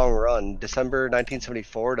a long run. December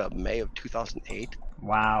 1974 to May of 2008.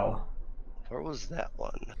 Wow. Where was that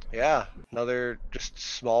one? Yeah, another just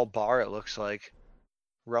small bar, it looks like.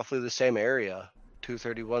 Roughly the same area.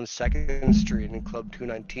 231 2nd Street, and Club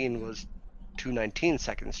 219 was 219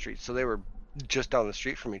 2nd Street. So they were just down the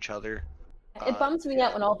street from each other. It bums me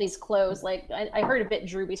out when all these close. Like, I heard a bit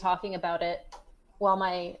Drew be talking about it while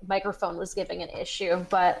my microphone was giving an issue,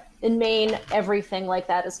 but in Maine, everything like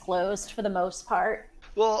that is closed for the most part.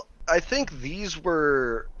 Well, I think these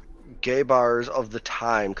were gay bars of the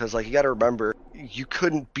time, because like you got to remember, you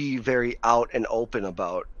couldn't be very out and open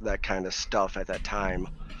about that kind of stuff at that time.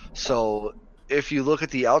 So if you look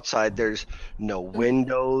at the outside, there's no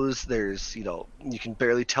windows, there's, you can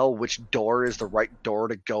barely tell which door is the right door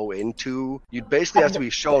to go into. You'd basically have to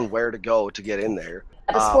be shown where to go to get in there.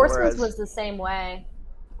 The Sportsman's was the same way.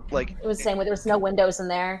 Like, it was the same way. There was no windows in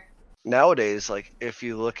there. Nowadays, like, if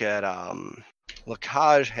you look at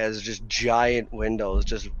Lacage has just giant windows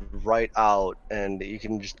just right out, and you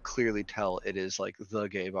can just clearly tell it is like the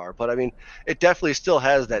gay bar. But I mean, it definitely still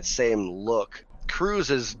has that same look.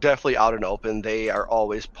 Cruise is definitely out and open. They are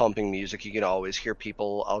always pumping music. You can always hear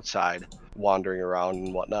people outside wandering around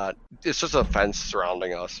and whatnot. It's just a fence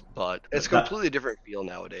surrounding us, but it's a completely different feel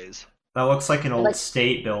nowadays. That looks like an old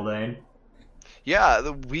state building. Yeah,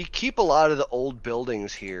 we keep a lot of the old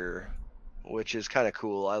buildings here, which is kind of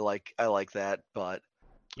cool. I like that, but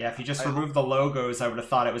yeah, if you just remove the logos, I would have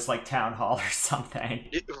thought it was like Town Hall or something.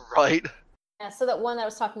 Right? Yeah, so that one I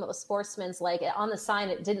was talking about with Sportsman's, like on the sign,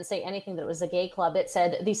 it didn't say anything that it was a gay club. It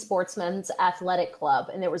said the Sportsman's Athletic Club,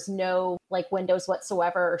 and there was no like windows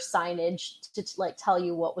whatsoever or signage to like tell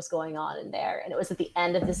you what was going on in there. And it was at the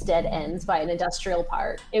end of this dead end by an industrial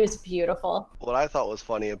park. It was beautiful. What I thought was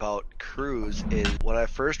funny about Cruise is when I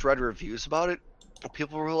first read reviews about it,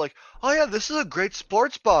 people were like, "Oh yeah, this is a great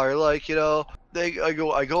sports bar." Like, you know,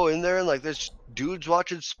 I go in there and like there's dudes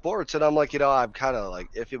watching sports, and I'm like, you know, I'm kind of like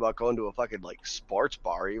iffy about going to a fucking like sports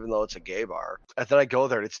bar, even though it's a gay bar. And then I go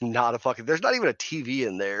there and it's not a fucking. There's not even a TV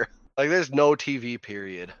in there. Like, there's no TV.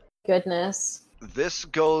 Period. Goodness. This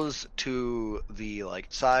goes to the like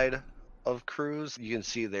side of Cruise. You can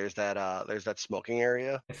see there's that smoking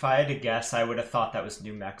area. If I had to guess, I would have thought that was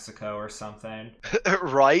New Mexico or something.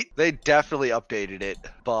 Right? They definitely updated it,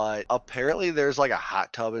 but apparently there's like a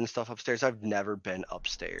hot tub and stuff upstairs. I've never been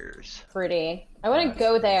upstairs. Pretty. I want to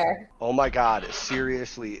go there. Oh my god,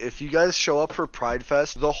 seriously. If you guys show up for Pride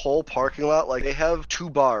Fest, the whole parking lot, like, they have 2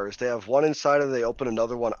 bars. They have one inside and they open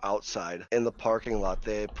another one outside. In the parking lot,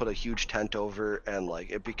 they put a huge tent over and, like,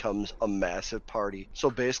 it becomes a massive party. So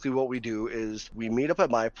basically what we do is we meet up at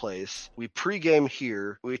my place, we pregame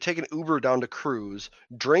here, we take an Uber down to Cruise,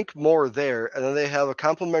 drink more there, and then they have a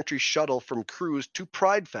complimentary shuttle from Cruise to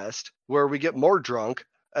Pride Fest where we get more drunk,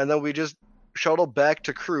 and then we just shuttle back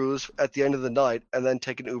to Cruise at the end of the night and then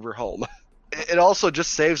take an Uber home. It also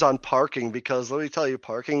just saves on parking because, let me tell you,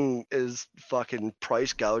 parking is fucking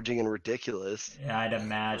price gouging and ridiculous. Yeah, I'd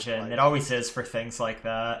imagine. It always is for things like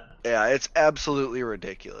that. Yeah, it's absolutely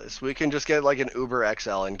ridiculous. We can just get like an Uber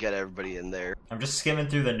XL and get everybody in there. I'm just skimming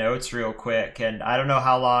through the notes real quick, and I don't know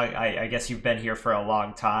how long, I guess you've been here for a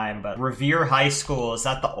long time, but Revere High School, is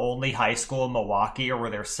that the only high school in Milwaukee, or were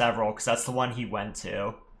there several? Because that's the one he went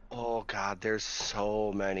to. Oh god, there's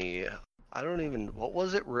so many. I don't even, what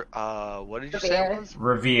was it? What did you say it was?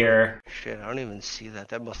 Revere. Shit, I don't even see that.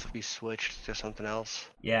 That must be switched to something else.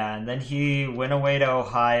 Yeah, and then he went away to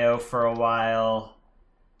Ohio for a while.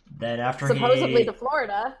 Then after supposedly to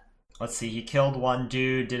Florida. Let's see, he killed one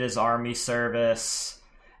dude, did his army service.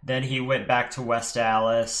 Then he went back to West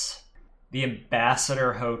Allis. The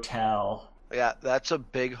Ambassador Hotel. Yeah, that's a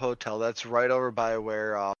big hotel. That's right over by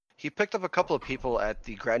where he picked up a couple of people at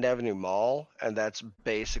the Grand Avenue Mall, and that's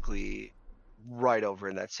basically right over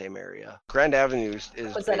in that same area. Grand Avenue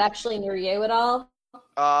is... Was that actually near you at all?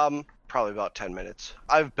 Probably about 10 minutes.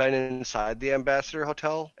 I've been inside the Ambassador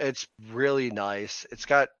Hotel. It's really nice. It's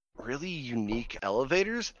got really unique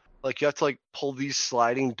elevators. Like, you have to, like, pull these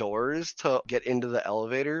sliding doors to get into the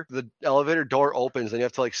elevator. The elevator door opens, and you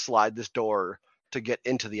have to, like, slide this door to get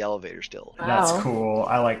into the elevator still. Wow. That's cool.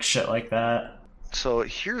 I like shit like that. So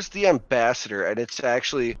here's the Ambassador, and it's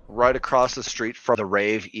actually right across the street from the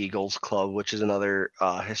Rave Eagles Club, which is another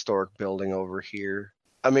historic building over here.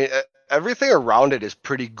 I mean, everything around it is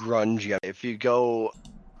pretty grungy. If you go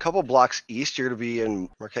a couple blocks east, you're going to be in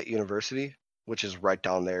Marquette University, which is right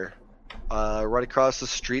down there. Right across the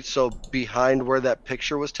street, so behind where that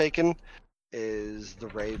picture was taken, is the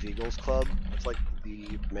Rave Eagles Club. It's like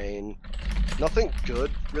the main... Nothing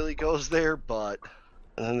good really goes there, but...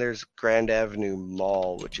 And then there's Grand Avenue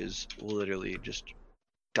Mall, which is literally just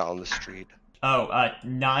down the street. Oh,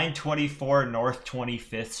 924 North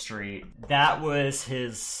 25th Street. That was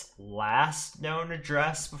his last known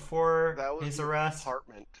address before his arrest?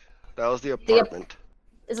 Apartment. That was the apartment.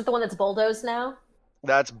 Is it the one that's bulldozed now?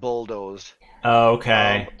 That's bulldozed. Oh,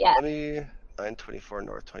 okay. Yeah. Let me... 924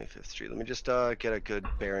 North 25th Street. Let me just get a good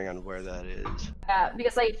bearing on where that is. Yeah,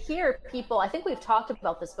 because I hear people, I think we've talked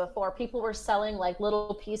about this before, people were selling like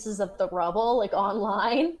little pieces of the rubble like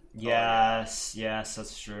online. Yes,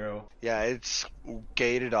 that's true. Yeah, it's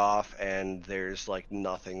gated off and there's like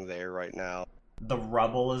nothing there right now. The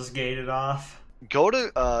rubble is gated off? Go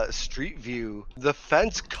to Street View. The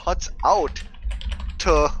fence cuts out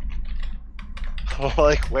to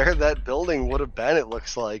like where that building would have been, it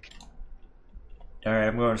looks like. Alright,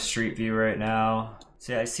 I'm going to Street View right now.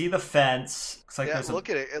 See, I see the fence. Looks like yeah,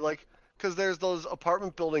 look at it. It like, because there's those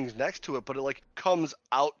apartment buildings next to it, but it like comes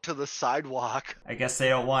out to the sidewalk. I guess they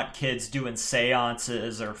don't want kids doing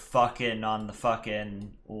seances or fucking on the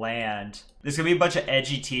fucking land. There's gonna be a bunch of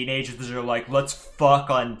edgy teenagers that are like, let's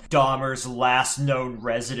fuck on Dahmer's last known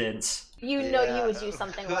residence. You know you would do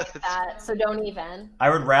something like that, so don't even. I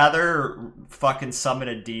would rather fucking summon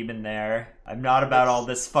a demon there. I'm not about all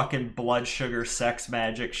this fucking blood sugar sex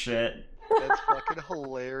magic shit. That's fucking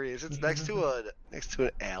hilarious. It's next to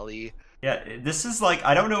an alley. Yeah, this is like,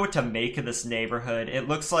 I don't know what to make of this neighborhood. It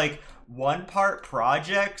looks like one part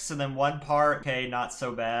projects and then one part, okay, not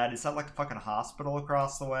so bad. Is that like a fucking hospital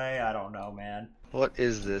across the way? I don't know, man. What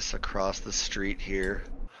is this across the street here?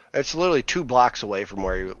 It's literally 2 blocks away from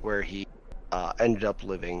where he ended up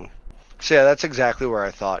living. So yeah, that's exactly where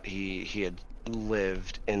I thought he had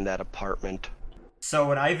lived, in that apartment. So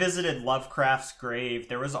when I visited Lovecraft's grave,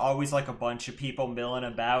 there was always like a bunch of people milling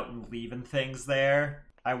about and leaving things there.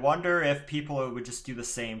 I wonder if people would just do the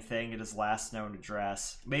same thing at his last known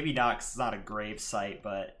address. Maybe not, because it's not a grave site,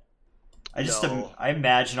 but I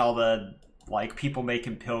imagine all the like people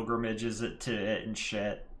making pilgrimages to it and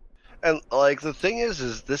shit. And like the thing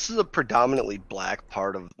is this is a predominantly black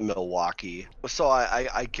part of Milwaukee. So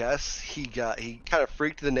I guess he kind of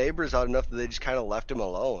freaked the neighbors out enough that they just kind of left him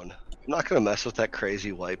alone. I'm not gonna mess with that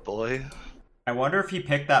crazy white boy. I wonder if he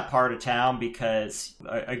picked that part of town because,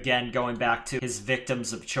 again, going back to his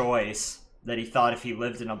victims of choice, that he thought if he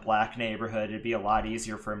lived in a black neighborhood, it'd be a lot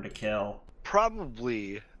easier for him to kill.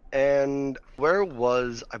 Probably. And where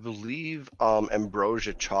was, I believe,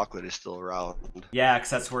 Ambrosia Chocolate is still around. Yeah,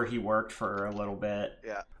 because that's where he worked for a little bit.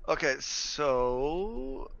 Yeah. Okay,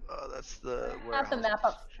 so that's the warehouse. I have the map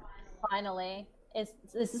up finally. Is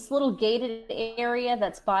this little gated area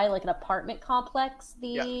that's by like an apartment complex?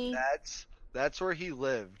 Yeah, that's where he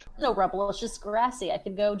lived. No rubble, it's just grassy. I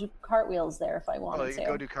could go do cartwheels there if I wanted You to. can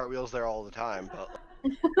go do cartwheels there all the time, but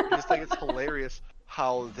I just think it's hilarious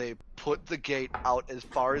how they put the gate out as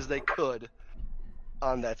far as they could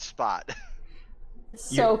on that spot.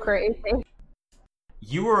 It's so crazy.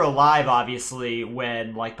 You were alive, obviously,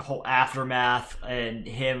 when like the whole aftermath and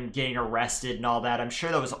him getting arrested and all that. I'm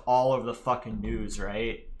sure that was all over the fucking news,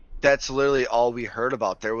 right? That's literally all we heard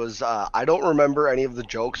about. There was, I don't remember any of the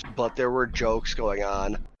jokes, but there were jokes going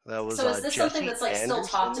on. That was, so is this Jesse something that's like Anderson?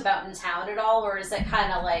 still talked about in town at all, or is it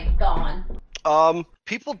kind of like gone?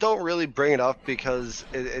 People don't really bring it up because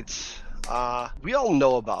it's we all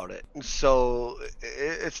know about it. So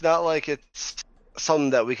it's not like it's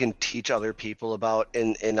something that we can teach other people about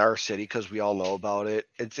in our city because we all know about it.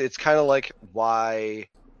 It's kind of like why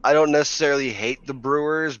I don't necessarily hate the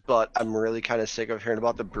Brewers, but I'm really kind of sick of hearing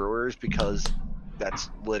about the Brewers because that's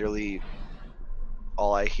literally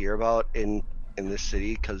all I hear about in this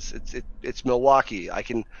city because it's Milwaukee. I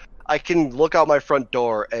can look out my front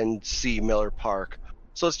door and see Miller Park.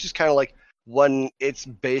 So it's just kind of like when it's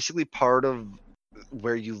basically part of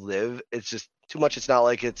where you live, it's just too much. It's not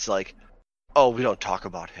like it's like, oh, we don't talk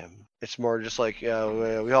about him. It's more just like, yeah,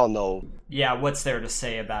 we all know. Yeah, what's there to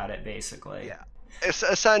say about it, basically? Yeah.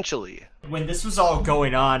 Essentially. When this was all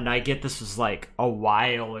going on, and I get this was like a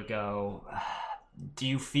while ago, do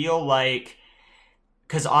you feel like,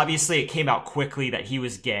 because obviously it came out quickly that he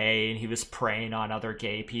was gay and he was preying on other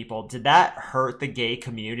gay people, did that hurt the gay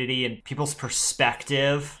community and people's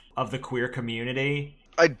perspective of the queer community?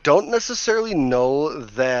 I don't necessarily know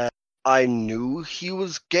that I knew he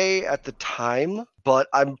was gay at the time, but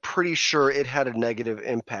I'm pretty sure it had a negative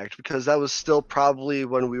impact because that was still probably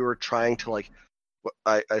when we were trying to like,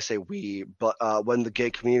 I say we, but when the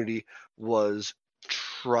gay community was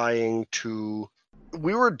trying to,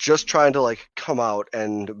 we were just trying to like come out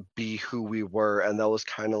and be who we were, and that was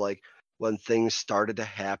kind of like when things started to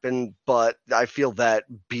happen, but I feel that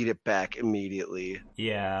beat it back immediately.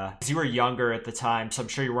 Yeah, because you were younger at the time, so I'm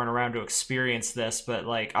sure you weren't around to experience this, but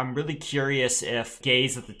like I'm really curious if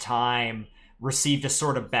gays at the time received a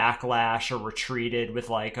sort of backlash or retreated with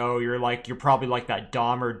like, oh, you're probably like that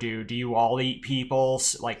Dahmer dude, do you all eat people,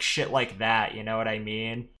 like shit like that, you know what I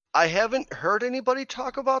mean? I haven't heard anybody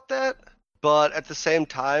talk about that, but at the same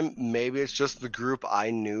time, maybe it's just the group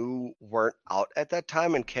I knew weren't out at that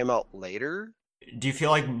time and came out later. Do you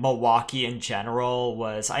feel like Milwaukee in general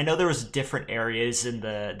was, I know there was different areas in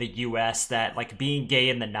the US that like being gay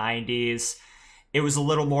in the 90s, it was a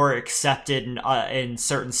little more accepted in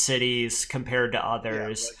certain cities compared to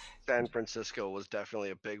others. Yeah, like San Francisco was definitely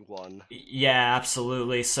a big one. Yeah,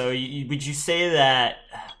 absolutely. So would you say that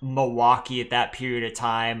Milwaukee at that period of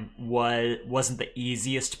time wasn't the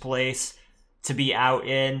easiest place to be out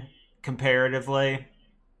in comparatively?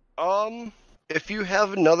 If you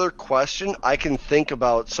have another question, I can think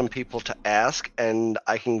about some people to ask and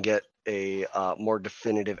I can get a more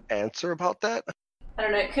definitive answer about that. I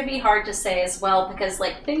don't know, it could be hard to say as well because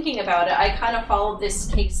like thinking about it, I kind of followed this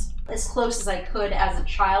case as close as I could as a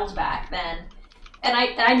child back then. And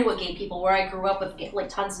I knew what gay people were. I grew up with like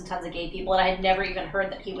tons and tons of gay people, and I had never even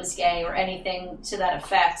heard that he was gay or anything to that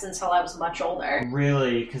effect until I was much older.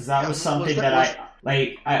 Really? Because that was something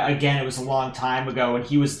again, it was a long time ago, and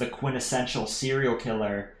he was the quintessential serial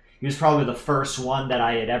killer. He was probably the first one that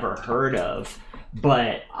I had ever heard of,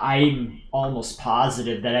 but I'm almost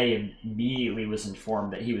positive that I immediately was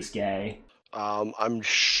informed that he was gay. I'm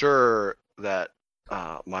sure that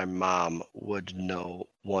my mom would know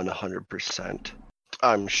 100%.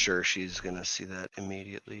 I'm sure she's going to see that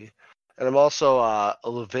immediately. And I'm also,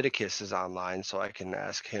 Leviticus is online, so I can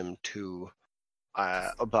ask him too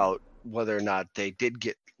about whether or not they did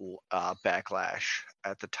get backlash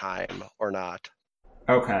at the time or not.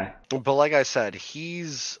 Okay. But like I said,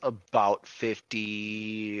 he's about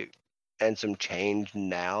 50 and some change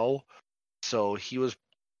now, so he was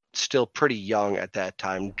still pretty young at that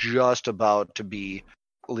time, just about to be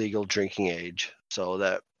legal drinking age. So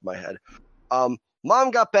that my head.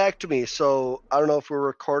 Mom got back to me, so I don't know if we're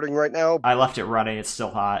recording right now. I left it running. It's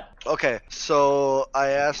still hot. Okay, so I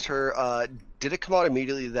asked her, did it come out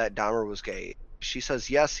immediately that Dahmer was gay? She says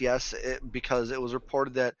yes, because it was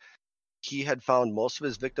reported that he had found most of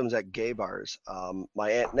his victims at gay bars.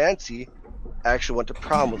 My Aunt Nancy actually went to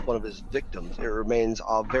prom with one of his victims. It remains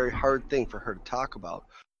a very hard thing for her to talk about.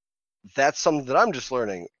 That's something that I'm just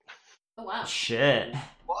learning. Oh, wow. Shit.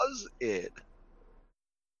 Was it?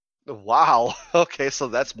 Wow. Okay, so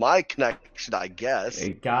that's my connection, I guess.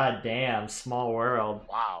 God damn, small world.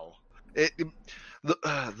 Wow.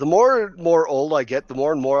 The more and more old I get, the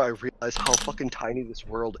more and more I realize how fucking tiny this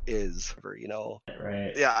world is, you know?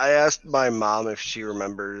 Right. Yeah, I asked my mom if she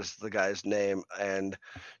remembers the guy's name, and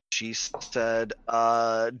she said,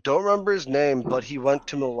 don't remember his name, but he went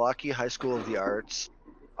to Milwaukee High School of the Arts.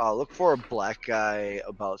 Look for a black guy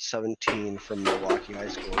about 17 from Milwaukee High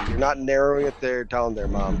School. You're not narrowing it down there,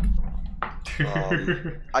 Mom.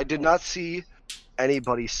 I did not see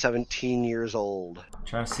anybody 17 years old. I'm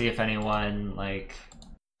trying to see if anyone, like,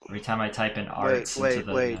 every time I type in arts into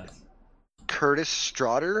the... Wait. Curtis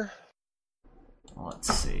Straughter?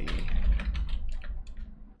 Let's see.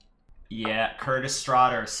 Yeah, Curtis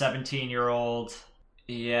Straughter, 17-year-old.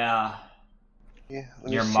 Yeah.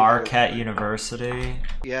 Near Marquette University.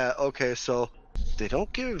 Yeah, okay, so they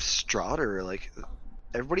don't give Straughter, like,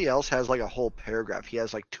 everybody else has, like, a whole paragraph. He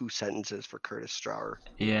has, like, 2 sentences for Curtis Straughter.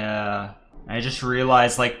 Yeah. I just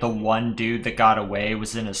realized, like, the one dude that got away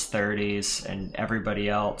was in his 30s, and everybody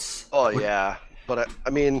else... Oh, yeah. But, I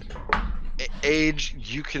mean, age,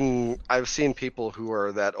 I've seen people who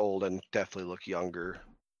are that old and definitely look younger.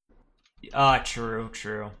 True.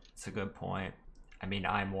 It's a good point. I mean,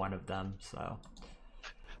 I'm one of them, so...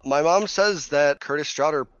 My mom says that Curtis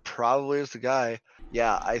Straughter probably is the guy.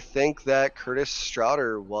 Yeah, I think that Curtis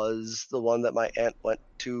Straughter was the one that my aunt went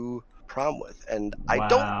to prom with. And wow. I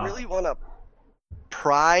don't really want to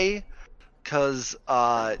pry, because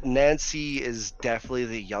Nancy is definitely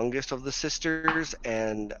the youngest of the sisters,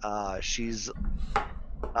 and she's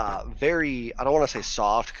very, I don't want to say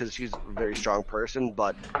soft, because she's a very strong person,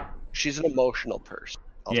 but she's an emotional person.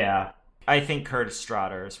 Yeah. I think Curtis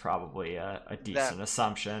Straughter is probably a decent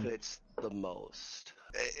assumption. It's the most.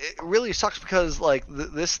 It really sucks because, like,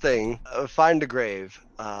 this thing, Find a Grave,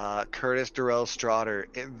 Curtis Durrell Straughter,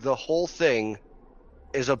 the whole thing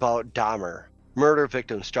is about Dahmer. Murder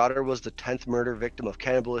victim. Straughter was the 10th murder victim of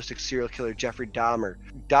cannibalistic serial killer Jeffrey Dahmer.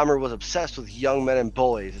 Dahmer was obsessed with young men and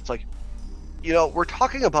boys. It's like, you know, we're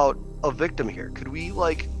talking about a victim here. Could we,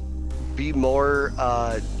 like, be more,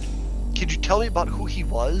 could you tell me about who he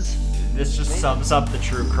was? This just sums up the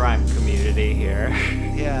true crime community here.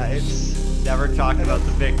 Yeah, it's... Never talk about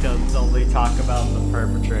the victims, only talk about the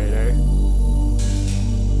perpetrator.